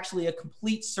is actually a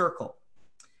complete circle.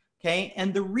 Okay,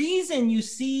 and the reason you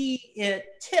see it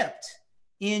tipped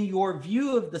in your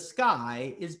view of the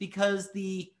sky is because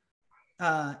the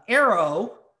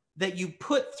arrow that you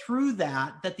put through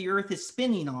that the Earth is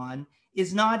spinning on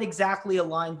is not exactly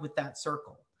aligned with that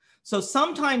circle. So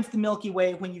sometimes the Milky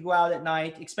Way, when you go out at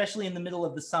night, especially in the middle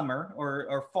of the summer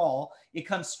or fall, it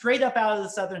comes straight up out of the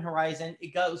southern horizon.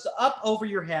 It goes up over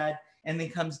your head and then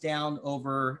comes down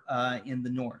over in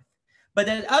the north. But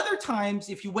at other times,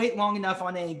 if you wait long enough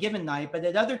on any given night, but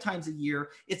at other times of year,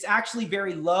 it's actually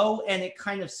very low and it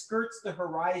kind of skirts the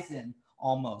horizon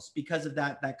almost because of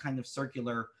that kind of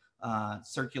circular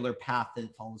path that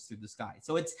it follows through the sky.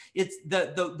 So it's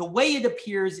the way it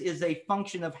appears is a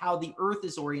function of how the Earth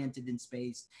is oriented in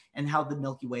space and how the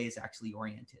Milky Way is actually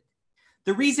oriented.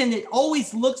 The reason it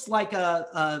always looks like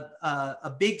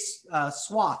a big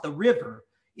swath, a river,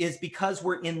 is because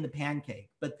we're in the pancake,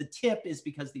 but the tip is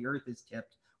because the Earth is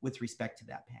tipped with respect to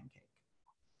that pancake.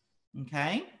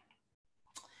 Okay.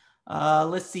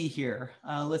 Let's see here.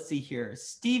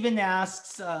 Stephen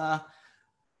asks,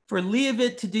 for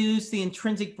Leavitt to deduce the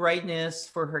intrinsic brightness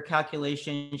for her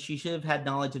calculation, she should have had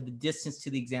knowledge of the distance to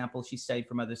the example she studied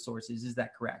from other sources. Is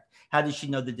that correct? How did she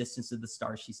know the distance of the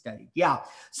stars she studied? Yeah,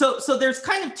 so there's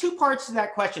kind of two parts to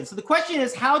that question. So the question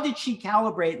is, how did she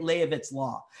calibrate Leavitt's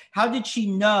law? How did she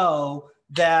know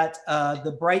that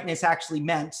the brightness actually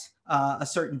meant a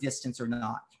certain distance or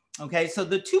not? Okay, so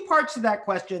the two parts to that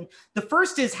question, the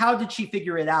first is, how did she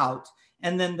figure it out?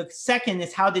 And then the second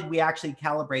is, how did we actually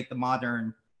calibrate the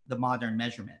modern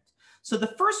measurement? So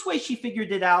the first way she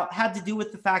figured it out had to do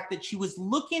with the fact that she was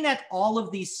looking at all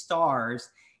of these stars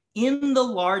in the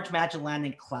Large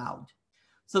Magellanic Cloud.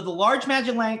 So the Large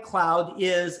Magellanic Cloud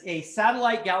is a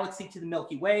satellite galaxy to the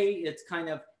Milky Way. It's kind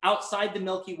of outside the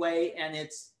Milky Way, and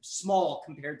it's small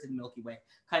compared to the Milky Way,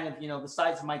 kind of, the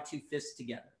size of my two fists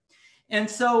together. And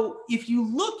so if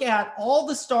you look at all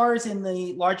the stars in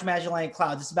the Large Magellanic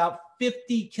Cloud, it's about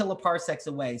 50 kiloparsecs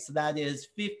away. So that is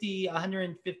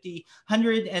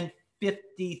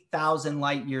 150,000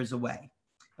 light years away.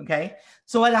 Okay.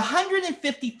 So at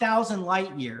 150,000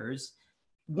 light years,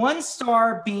 one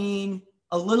star being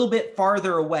a little bit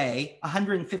farther away,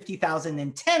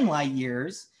 150,010 light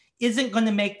years, isn't going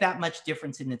to make that much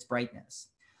difference in its brightness.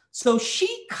 So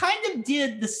she kind of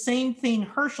did the same thing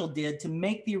Herschel did to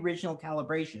make the original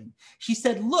calibration. She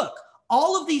said, look,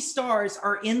 all of these stars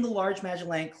are in the Large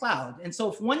Magellanic Cloud. And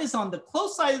so if one is on the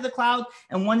close side of the cloud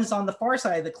and one is on the far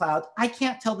side of the cloud, I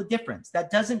can't tell the difference. That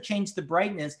doesn't change the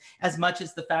brightness as much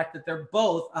as the fact that they're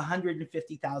both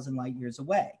 150,000 light years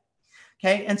away.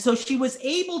 Okay, and so she was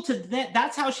able to,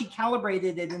 that's how she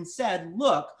calibrated it and said,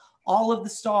 look, all of the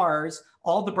stars,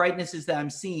 all the brightnesses that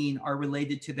I'm seeing are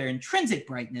related to their intrinsic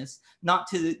brightness, not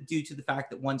due to the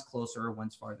fact that one's closer or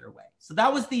one's farther away. So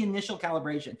that was the initial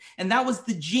calibration. And that was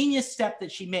the genius step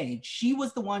that she made. She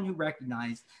was the one who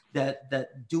recognized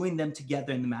that doing them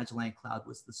together in the Magellanic Cloud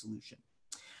was the solution.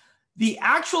 The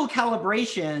actual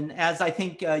calibration, as I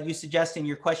think you suggest in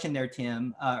your question there,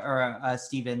 Tim,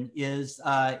 Stephen, is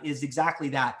exactly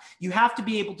that. You have to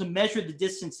be able to measure the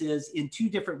distances in two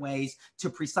different ways to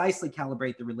precisely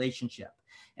calibrate the relationship.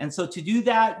 And so to do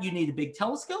that, you need a big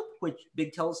telescope, which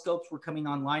big telescopes were coming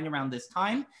online around this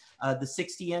time. The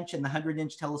 60-inch and the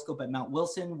 100-inch telescope at Mount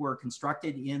Wilson were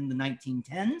constructed in the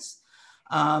 1910s.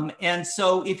 And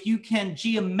so if you can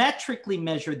geometrically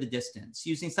measure the distance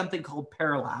using something called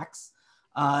parallax,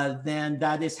 then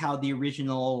that is how the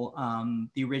original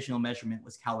measurement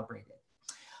was calibrated.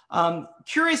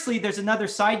 Curiously, there's another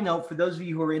side note for those of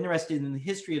you who are interested in the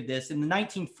history of this. In the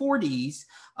 1940s,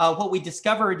 what we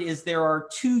discovered is there are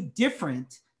two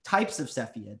different types of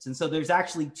Cepheids. And so there's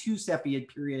actually two Cepheid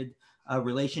period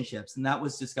relationships, and that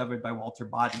was discovered by Walter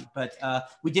Body. But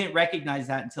we didn't recognize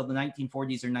that until the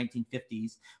 1940s or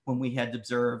 1950s, when we had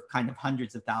observed kind of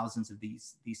hundreds of thousands of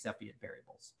these Cepheid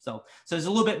variables. So there's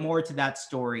a little bit more to that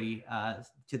story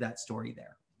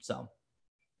there. So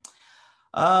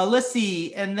let's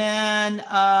see, and then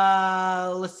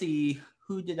let's see,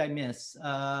 who did I miss?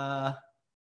 So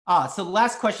the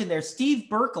last question there, Steve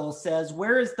Burkle says,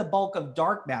 where is the bulk of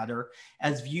dark matter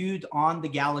as viewed on the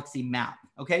galaxy map?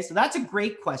 Okay, so that's a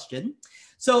great question.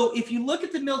 So if you look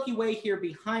at the Milky Way here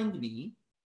behind me,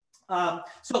 well,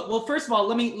 first of all,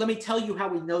 let me tell you how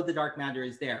we know the dark matter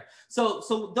is there.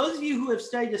 So those of you who have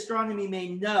studied astronomy may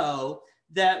know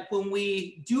that when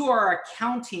we do our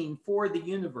accounting for the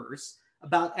universe,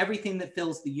 about everything that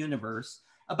fills the universe,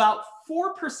 about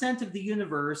 4% of the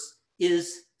universe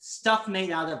is stuff made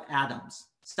out of atoms,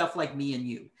 stuff like me and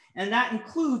you. And that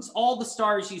includes all the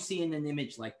stars you see in an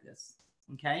image like this,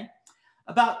 okay?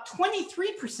 About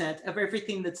 23% of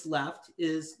everything that's left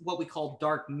is what we call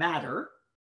dark matter.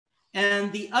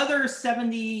 And the other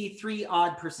 73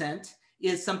 odd percent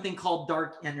is something called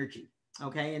dark energy.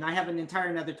 Okay, and I have an entire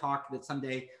another talk that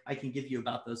someday I can give you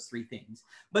about those three things.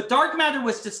 But dark matter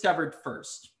was discovered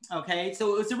first. Okay,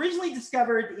 so it was originally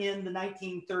discovered in the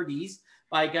 1930s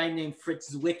by a guy named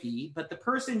Fritz Zwicky, but the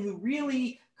person who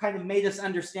really kind of made us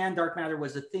understand dark matter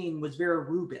was a thing was Vera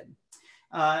Rubin.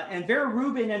 And Vera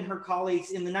Rubin and her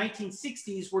colleagues in the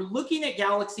 1960s were looking at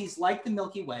galaxies like the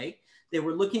Milky Way. They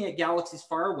were looking at galaxies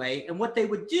far away, and what they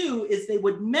would do is they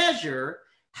would measure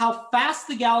how fast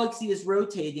the galaxy is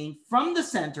rotating from the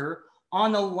center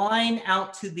on a line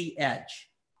out to the edge.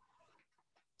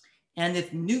 And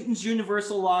if Newton's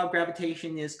universal law of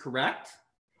gravitation is correct,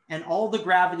 and all the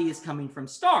gravity is coming from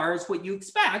stars, what you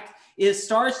expect is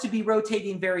stars to be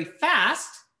rotating very fast,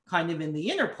 kind of in the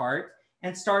inner part,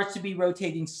 and stars to be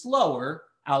rotating slower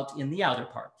out in the outer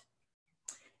part.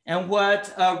 And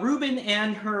what Rubin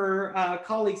and her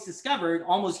colleagues discovered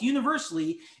almost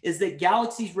universally is that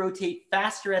galaxies rotate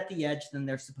faster at the edge than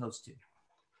they're supposed to.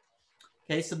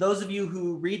 Okay, so those of you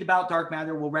who read about dark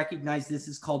matter will recognize this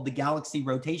is called the galaxy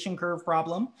rotation curve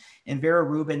problem, and Vera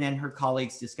Rubin and her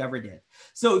colleagues discovered it.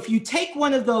 So if you take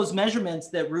one of those measurements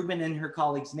that Rubin and her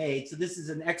colleagues made, so this is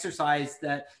an exercise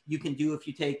that you can do if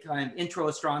you take intro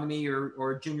astronomy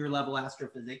or junior level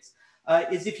astrophysics,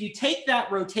 is if you take that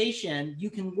rotation, you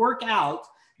can work out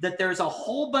that there's a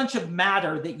whole bunch of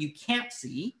matter that you can't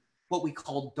see, what we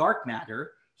call dark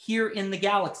matter, here in the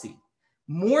galaxy.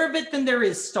 More of it than there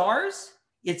is stars.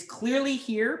 It's clearly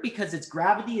here because its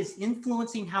gravity is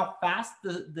influencing how fast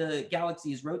the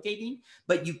galaxy is rotating,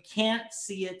 but you can't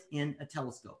see it in a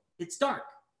telescope. It's dark.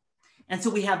 And so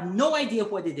we have no idea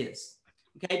what it is,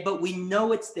 okay? But we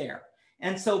know it's there.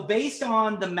 And so based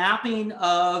on the mapping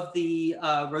of the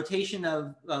rotation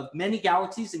of many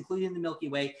galaxies, including the Milky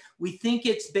Way, we think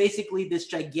it's basically this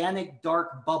gigantic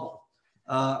dark bubble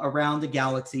around the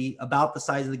galaxy, about the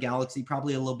size of the galaxy,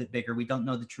 probably a little bit bigger. We don't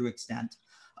know the true extent.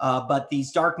 But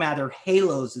these dark matter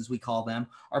halos, as we call them,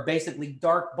 are basically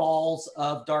dark balls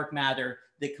of dark matter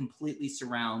that completely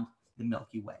surround the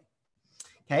Milky Way.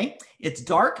 Okay, it's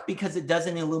dark because it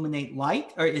doesn't illuminate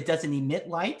light, or it doesn't emit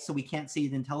light, so we can't see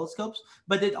it in telescopes,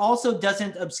 but it also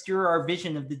doesn't obscure our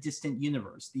vision of the distant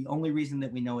universe. The only reason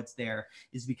that we know it's there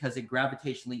is because it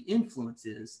gravitationally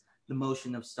influences the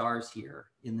motion of stars here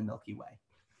in the Milky Way.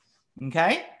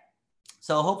 Okay,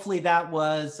 so hopefully that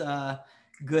was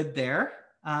good there.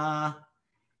 Sorry,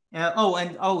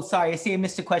 I see I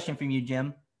missed a question from you,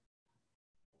 Jim.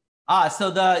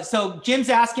 So Jim's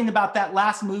asking about that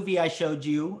last movie I showed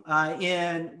you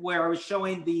in where I was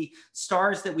showing the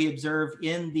stars that we observe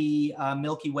in the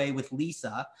Milky Way with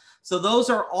Lisa. So those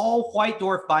are all white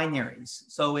dwarf binaries.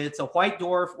 So it's a white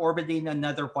dwarf orbiting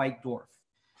another white dwarf.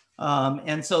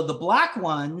 And so the black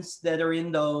ones that are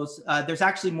in those, there's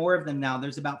actually more of them now.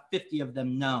 There's about 50 of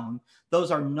them known.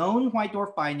 Those are known white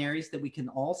dwarf binaries that we can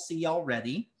all see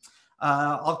already.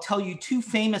 I'll tell you two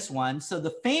famous ones. So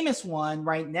the famous one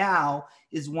right now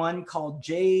is one called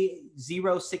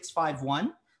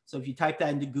J0651. So if you type that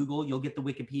into Google, you'll get the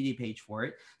Wikipedia page for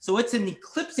it. So it's an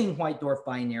eclipsing white dwarf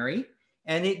binary,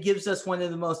 and it gives us one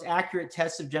of the most accurate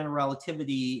tests of general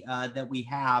relativity that we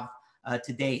have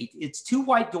to date. It's two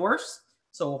white dwarfs.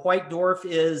 So a white dwarf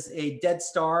is a dead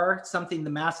star, something the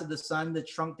mass of the sun that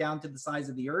shrunk down to the size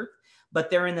of the Earth, but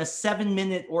they're in a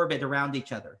 7-minute orbit around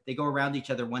each other. They go around each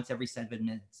other once every 7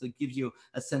 minutes. So it gives you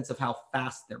a sense of how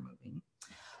fast they're moving.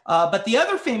 But the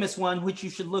other famous one, which you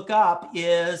should look up,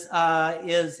 is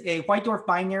a white dwarf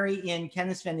binary in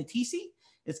Canis Venatici.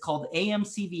 It's called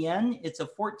AMCVN. It's a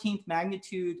 14th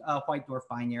magnitude white dwarf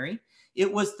binary. It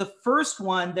was the first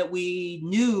one that we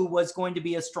knew was going to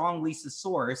be a strong Lisa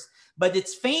source, but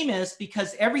it's famous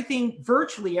because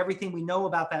virtually everything we know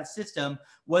about that system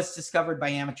was discovered by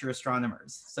amateur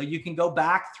astronomers. So you can go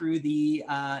back through the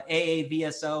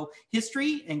AAVSO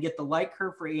history and get the light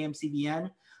curve for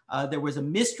AMCVN. There was a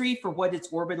mystery for what its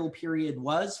orbital period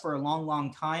was for a long,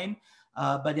 long time.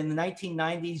 But in the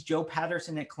 1990s, Joe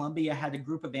Patterson at Columbia had a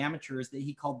group of amateurs that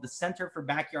he called the Center for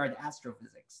Backyard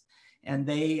Astrophysics. And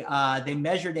they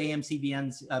measured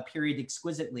AMCVN's period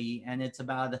exquisitely, and it's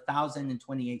about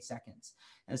 1,028 seconds.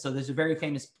 And so there's a very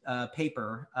famous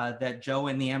paper that Joe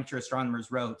and the amateur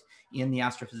astronomers wrote in the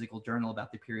Astrophysical Journal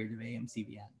about the period of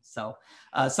AMCVN. So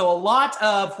a lot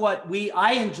of what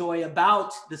I enjoy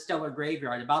about the stellar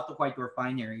graveyard, about the white dwarf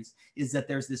binaries, is that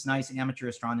there's this nice amateur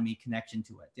astronomy connection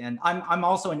to it. And I'm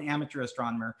also an amateur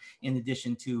astronomer in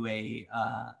addition to a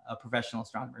professional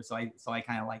astronomer. So I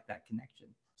kind of like that connection.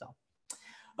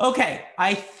 Okay,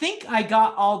 I think I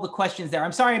got all the questions there.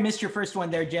 I'm sorry I missed your first one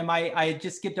there, Jim. I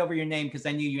just skipped over your name because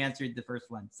I knew you answered the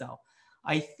first one. So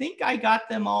I think I got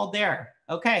them all there.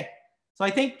 Okay, so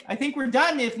I think we're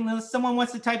done. Unless someone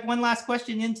wants to type one last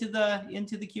question into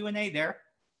the Q&A there.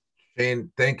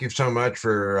 Shane, thank you so much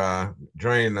for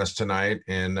joining us tonight.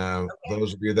 And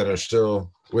those of you that are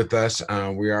still with us,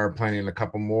 we are planning a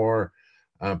couple more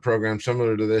programs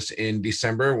similar to this in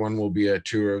December. One will be a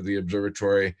tour of the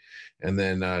observatory, and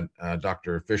then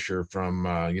Dr. Fisher from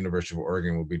University of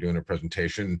Oregon will be doing a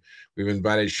presentation. We've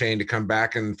invited Shane to come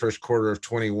back in the first quarter of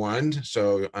 21,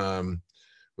 so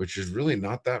which is really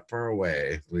not that far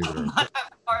away, believe it or not. Not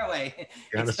that far away,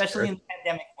 especially in the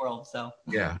pandemic world. So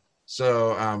yeah.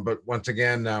 So, but once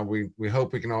again, we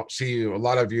hope we can all see a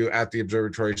lot of you at the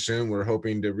observatory soon. We're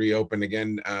hoping to reopen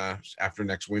again after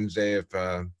next Wednesday if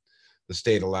the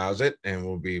state allows it, and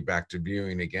we'll be back to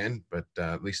viewing again. But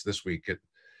at least this week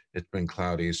it's been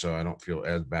cloudy, so I don't feel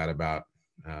as bad about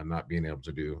not being able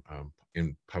to do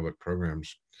in public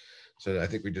programs. So I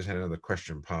think we just had another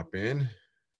question pop in.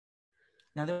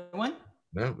 Another one?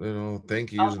 No,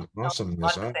 thank you.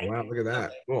 Awesomeness. Oh, wow, look at that.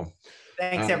 Okay. Cool.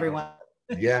 Thanks, everyone.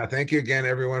 Yeah, thank you again,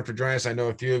 everyone, for joining us. I know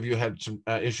a few of you had some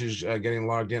issues getting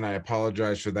logged in. I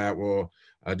apologize for that. We'll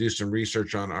do some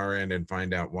research on our end and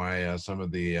find out why some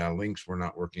of the links were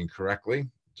not working correctly.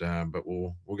 But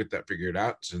we'll get that figured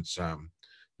out, since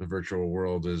the virtual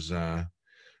world is kind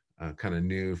of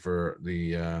new for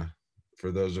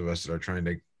those of us that are trying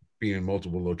to be in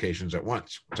multiple locations at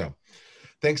once. So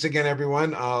thanks again,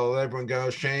 everyone. I'll let everyone go.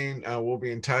 Shane, we'll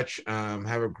be in touch.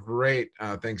 Have a great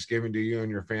Thanksgiving to you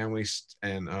and your families,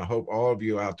 and hope all of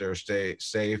you out there stay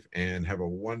safe and have a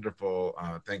wonderful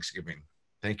Thanksgiving.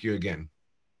 Thank you again.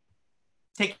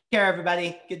 Take care,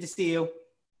 everybody. Good to see you.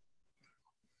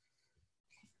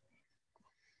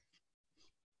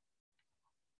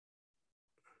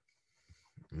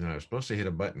 Now, I'm supposed to hit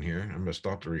a button here. I'm going to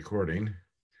stop the recording.